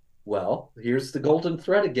 Well, here's the golden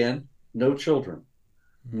thread again. No children,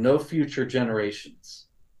 no future generations.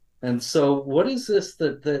 And so, what is this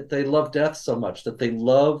that they love death so much? That they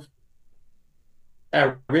love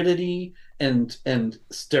aridity and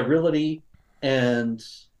sterility and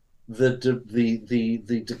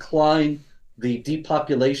the decline, the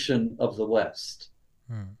depopulation of the West.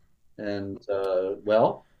 Hmm. And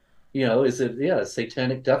well, is it a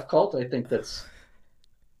satanic death cult? I think that's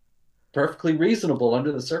perfectly reasonable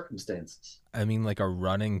under the circumstances. I mean, like a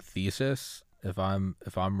running thesis. If I'm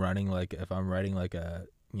writing like a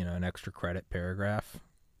an extra credit paragraph,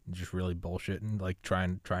 just really bullshitting, like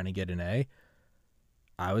trying to get an A.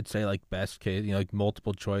 I would say like best case, like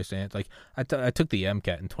multiple choice and like I took the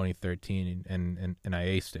MCAT in 2013 and I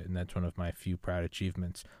aced it, and that's one of my few proud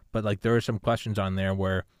achievements. But like there are some questions on there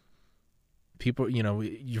where people,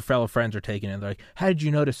 your fellow friends are taking it. And they're like, "How did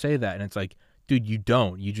you know to say that?" And it's like, dude, you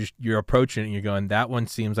don't. You're approaching it and you're going, "That one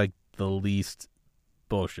seems like the least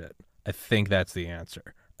bullshit." I think that's the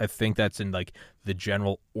answer. I think that's in like the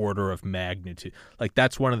general order of magnitude. Like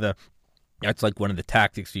that's like one of the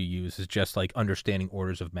tactics you use is just like understanding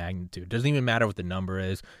orders of magnitude. It doesn't even matter what the number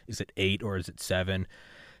is. Is it 8 or is it 7?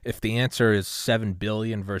 If the answer is 7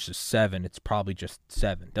 billion versus 7, it's probably just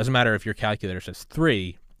 7. Doesn't matter if your calculator says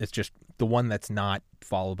 3. It's just the one that's not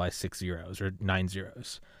followed by 6 zeros or 9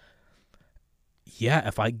 zeros. Yeah,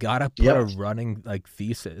 if I gotta put a Yep. running like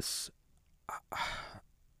thesis,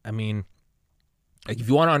 I mean, like if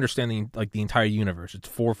you want to understand the entire universe, it's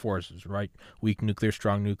four forces, right? Weak nuclear,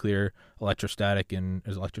 strong nuclear, electrostatic, and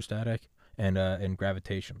is electrostatic, and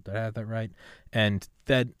gravitation. Did I have that right? And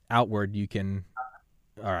then outward, you can.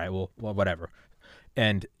 All right, well, whatever.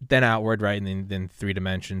 And then outward, right, and then 3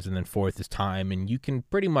 dimensions, and then fourth is time, and you can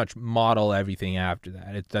pretty much model everything after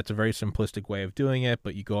that. That's a very simplistic way of doing it,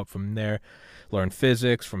 but you go up from there, learn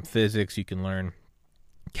physics. From physics, you can learn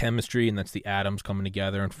chemistry, and that's the atoms coming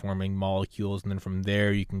together and forming molecules, and then from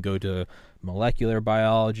there you can go to molecular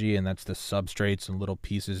biology, and that's the substrates and little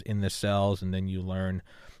pieces in the cells, and then you learn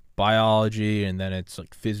biology, and then it's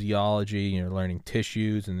like physiology, you're learning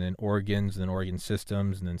tissues, and then organs, and then organ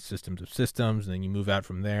systems, and then systems of systems, and then you move out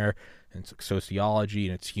from there, and it's like sociology,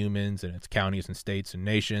 and it's humans, and it's counties and states and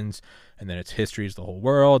nations, and then it's history is the whole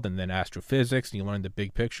world, and then astrophysics, and you learn the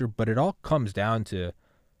big picture. But it all comes down to,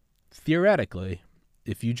 theoretically,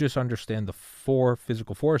 if you just understand the 4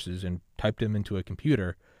 physical forces and typed them into a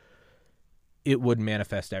computer, it would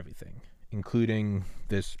manifest everything, including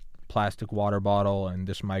this plastic water bottle and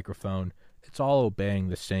this microphone. It's all obeying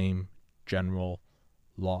the same general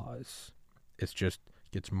laws. It's just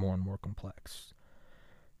gets more and more complex.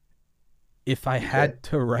 If I Okay. had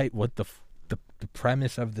to write what the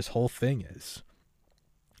premise of this whole thing is,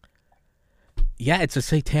 yeah, it's a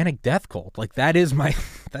satanic death cult. Like that is my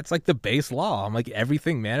that's like the base law. I'm like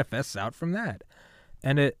everything manifests out from that.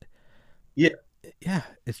 And Yeah. yeah,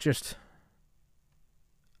 it's just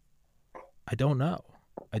I don't know.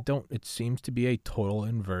 I don't it seems to be a total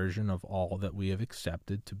inversion of all that we have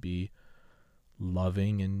accepted to be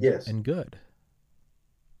loving Yes. and good.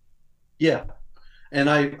 Yeah. And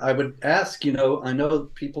I would ask, I know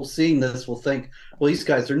people seeing this will think, well, these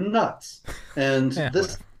guys are nuts. And Yeah,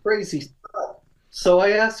 this whatever. crazy stuff. So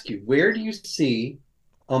I ask you, where do you see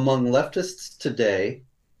among leftists today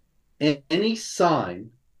any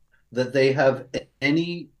sign that they have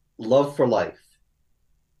any love for life?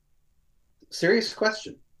 Serious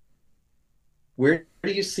question. Where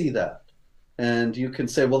do you see that? And you can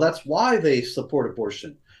say, well, that's why they support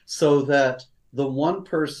abortion, so that the one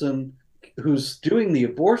person who's doing the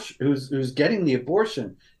abortion, who's getting the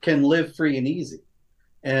abortion, can live free and easy.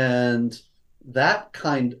 And that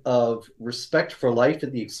kind of respect for life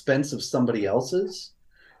at the expense of somebody else's,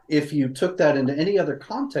 if you took that into any other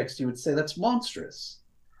context, you would say that's monstrous.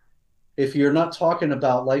 If you're not talking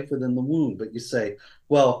about life within the womb, but you say,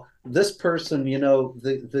 well, this person,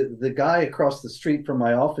 the guy across the street from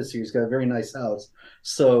my office here, he's got a very nice house.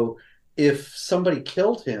 So if somebody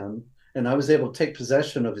killed him and I was able to take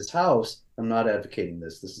possession of his house, I'm not advocating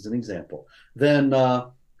this. This is an example. Then uh,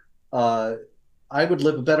 I would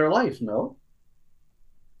live a better life. No,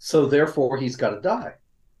 so therefore he's got to die.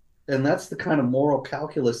 And that's the kind of moral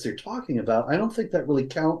calculus they're talking about. I don't think that really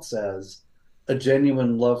counts as a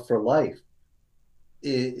genuine love for life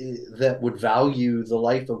that would value the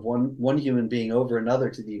life of one human being over another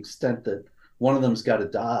to the extent that one of them's got to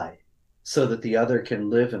die so that the other can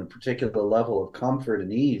live in a particular level of comfort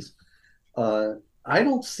and ease. Uh, I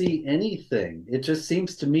don't see anything. It just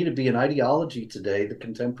seems to me to be an ideology today, the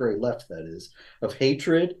contemporary left, that is, of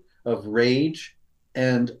hatred, of rage,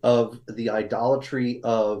 and of the idolatry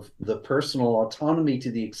of the personal autonomy to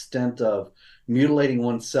the extent of mutilating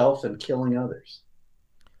oneself and killing others.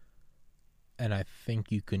 And I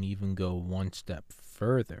think you can even go one step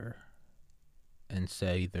further and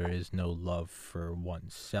say there is no love for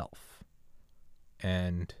oneself.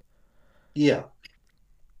 And, Yeah.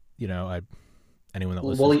 Anyone that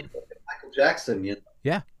Well, listens. Michael Jackson,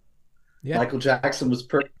 Yeah. Yeah. Michael Jackson was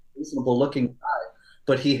perfect, reasonable looking guy,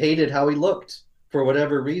 but he hated how he looked for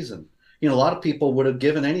whatever reason. A lot of people would have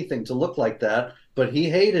given anything to look like that, but he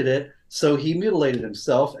hated it, so he mutilated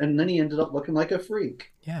himself, and then he ended up looking like a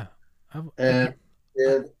freak. Yeah. And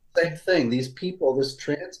I, same thing, these people, this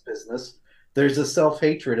trans business, there's a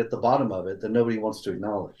self-hatred at the bottom of it that nobody wants to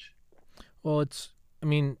acknowledge. Well,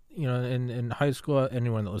 in high school,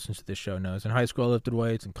 anyone that listens to this show knows. In high school, I lifted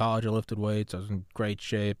weights. In college, I lifted weights. I was in great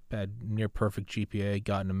shape, had near perfect GPA,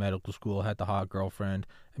 got into medical school, had the hot girlfriend.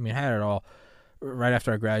 I had it all. Right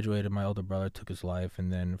after I graduated, my older brother took his life,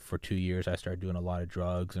 and then for 2 years, I started doing a lot of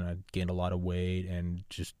drugs, and I gained a lot of weight, and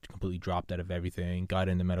just completely dropped out of everything. Got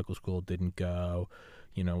into medical school, didn't go.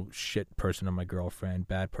 Shit person of my girlfriend,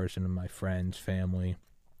 bad person of my friends, family.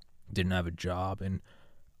 Didn't have a job, and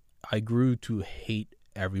I grew to hate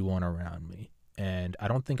everyone around me. And I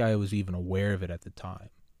don't think I was even aware of it at the time,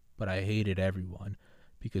 but I hated everyone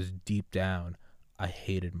because deep down, I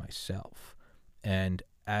hated myself. And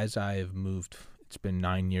as I have moved, it's been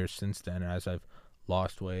 9 years since then, as I've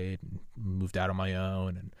lost weight and moved out on my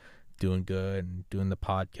own and doing good and doing the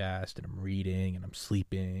podcast and I'm reading and I'm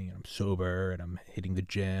sleeping and I'm sober and I'm hitting the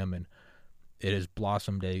gym, and it has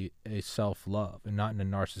blossomed a self-love, and not in a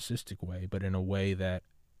narcissistic way, but in a way that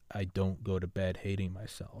I don't go to bed hating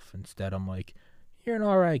myself. Instead, I'm like, you're an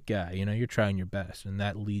all right guy. You're trying your best. And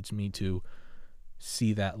that leads me to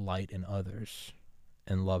see that light in others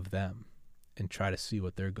and love them and try to see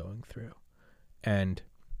what they're going through. And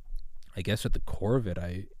I guess at the core of it,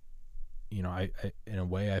 I in a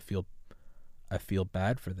way, I feel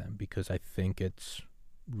bad for them because I think it's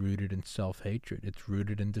rooted in self-hatred. It's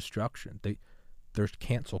rooted in destruction. There's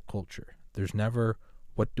cancel culture. There's never,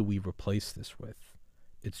 what do we replace this with?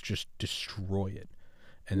 It's just destroy it.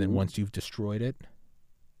 And then once you've destroyed it,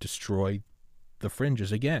 destroy the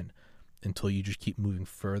fringes again until you just keep moving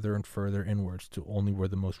further and further inwards to only where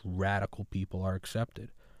the most radical people are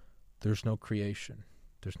accepted. There's no creation.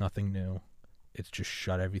 There's nothing new. It's just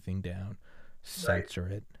shut everything down, censor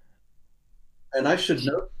it. And I should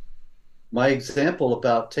note my example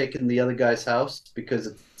about taking the other guy's house because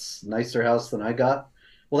it's a nicer house than I got.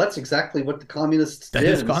 Well, that's exactly what the communists That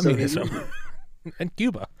did is in the Soviet communism. Union. And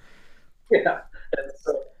Cuba. Yeah. And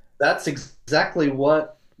so that's exactly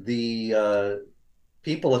what the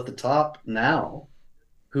people at the top now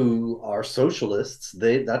who are socialists,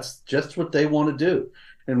 that's just what they want to do.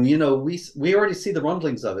 And we already see the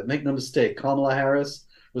rumblings of it. Make no mistake, Kamala Harris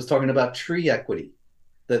was talking about tree equity,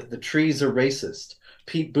 that the trees are racist.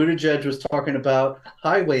 Pete Buttigieg was talking about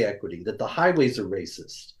highway equity, that the highways are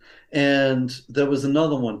racist. And there was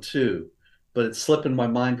another one too, but it's slipping my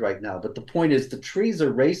mind right now. But the point is, the trees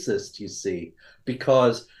are racist, you see,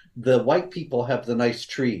 because the white people have the nice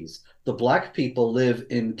trees. The black people live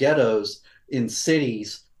in ghettos in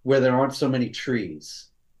cities where there aren't so many trees.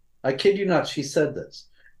 I kid you not, she said this.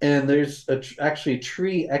 And there's actually a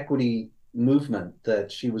tree equity movement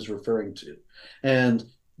that she was referring to. And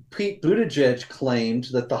Pete Buttigieg claimed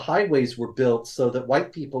that the highways were built so that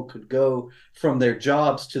white people could go from their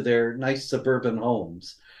jobs to their nice suburban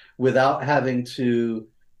homes without having to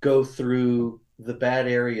go through the bad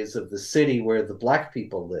areas of the city where the black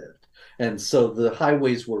people lived. And so the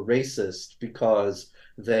highways were racist because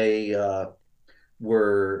they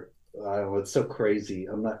were, I don't know, it's so crazy.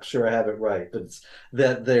 I'm not sure I have it right, but it's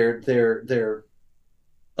that they're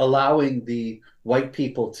allowing the white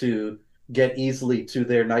people to get easily to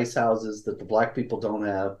their nice houses that the black people don't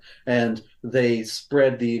have, and they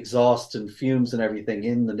spread the exhaust and fumes and everything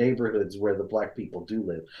in the neighborhoods where the black people do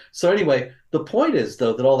live. So anyway, the point is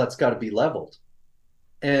though that all that's got to be leveled,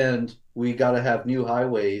 and we got to have new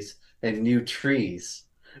highways and new trees.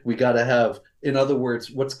 We got to have, in other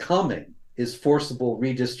words, what's coming is forcible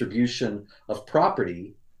redistribution of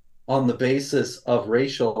property on the basis of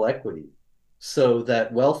racial equity, so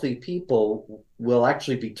that wealthy people will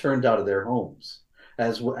actually be turned out of their homes,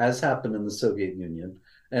 as happened in the Soviet Union,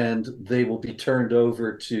 and they will be turned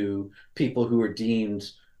over to people who are deemed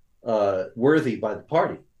worthy by the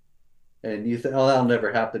party. And you think, oh, that'll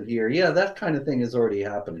never happen here. Yeah, that kind of thing is already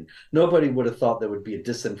happening. Nobody would have thought there would be a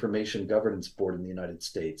disinformation governance board in the United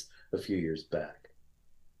States a few years back.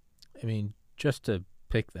 Just to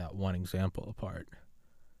pick that one example apart,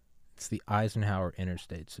 it's the Eisenhower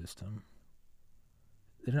interstate system.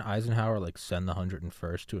 Didn't Eisenhower send the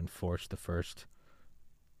 101st to enforce the first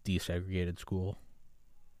desegregated school?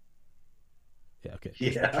 Yeah, okay.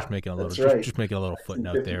 Yeah, Just making a little, that's right. just making a little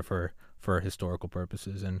footnote there for historical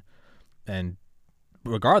purposes, and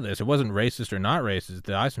regardless, it wasn't racist or not racist.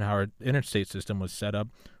 The Eisenhower interstate system was set up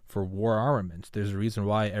for war armaments. There's a reason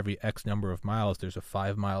why every X number of miles there's a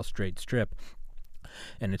 5-mile straight strip,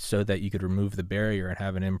 and it's so that you could remove the barrier and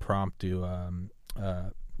have an impromptu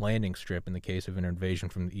landing strip in the case of an invasion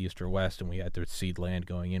from the east or west, and we had to cede land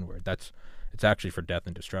going inward. It's actually for death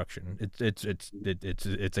and destruction.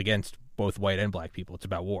 It's against both white and black people. It's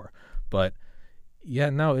about war, but yeah,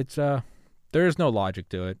 no, it's there is no logic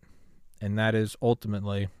to it, and that is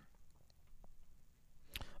ultimately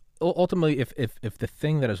if the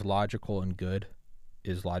thing that is logical and good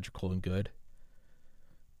is logical and good,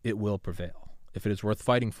 it will prevail. If it is worth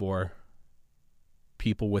fighting for,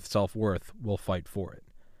 people with self-worth will fight for it.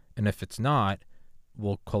 And if it's not,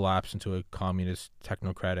 we'll collapse into a communist,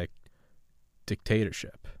 technocratic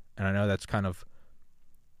dictatorship. And I know that's kind of,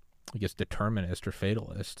 I guess, determinist or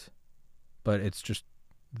fatalist, but it's just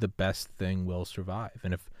the best thing will survive.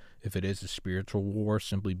 And if it is a spiritual war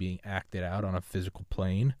simply being acted out on a physical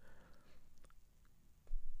plane,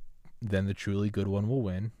 then the truly good one will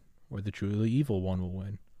win, or the truly evil one will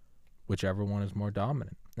win, whichever one is more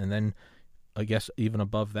dominant. And then, I guess, even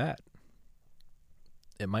above that,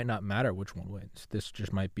 it might not matter which one wins. This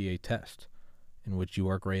just might be a test in which you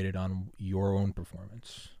are graded on your own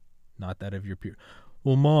performance, not that of your peer.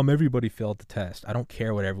 Well, Mom, everybody failed the test. I don't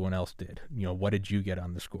care what everyone else did. What did you get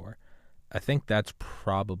on the score? I think that's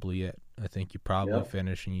probably it. I think you probably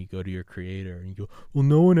finish and you go to your creator and you go, well,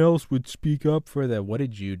 no one else would speak up for that. What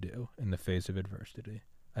did you do in the face of adversity?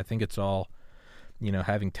 I think it's all,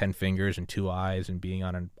 having 10 fingers and 2 eyes and being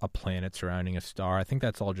on a planet surrounding a star. I think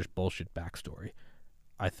that's all just bullshit backstory.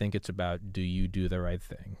 I think it's about, do you do the right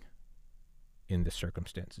thing in the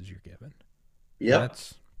circumstances you're given? Yeah.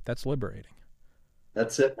 That's liberating.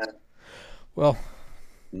 That's it, man. Well,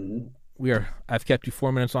 I've kept you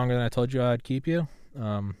 4 minutes longer than I told you I'd keep you.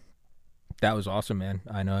 That was awesome, man.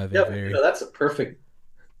 I know I have a very... that's a perfect...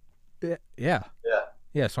 Yeah,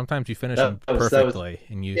 sometimes you finish them perfectly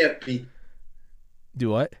and you... Can't beat...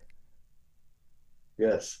 Do what?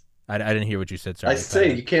 Yes. I didn't hear what you said, sorry. I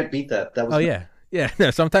say you can't beat that. That was... Oh, yeah. Yeah,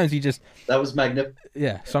 no, sometimes you just... That was magnificent.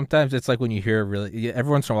 Yeah, sometimes it's like when you hear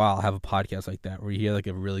every once in a while I'll have a podcast like that where you hear like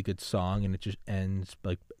a really good song and it just ends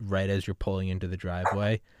like right as you're pulling into the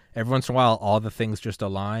driveway. Every once in a while all the things just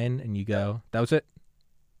align and you go, that was it.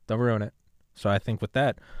 Don't ruin it. So I think with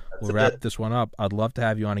that, we'll wrap this one up. I'd love to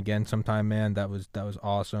have you on again sometime, man. That was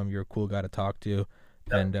awesome. You're a cool guy to talk to. Yep.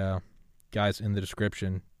 And guys, in the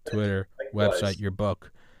description, Twitter, website, your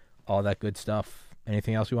book, all that good stuff.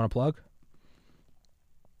 Anything else you want to plug?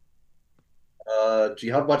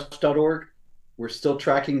 Jihadwatch.org. We're still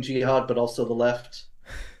tracking jihad, but also the left.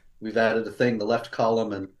 We've added a thing, the left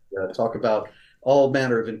column, and talk about all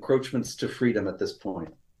manner of encroachments to freedom at this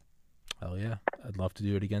point. Hell yeah. I'd love to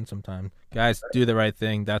do it again sometime. Guys, do the right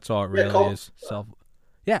thing. That's all it really is.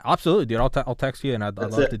 Yeah, absolutely, dude. I'll text you, and I'd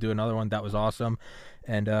love to do another one. That was awesome.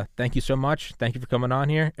 And thank you so much. Thank you for coming on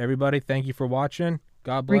here. Everybody, thank you for watching.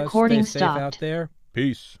 God bless. Recording Stay safe out there.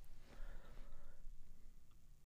 Peace.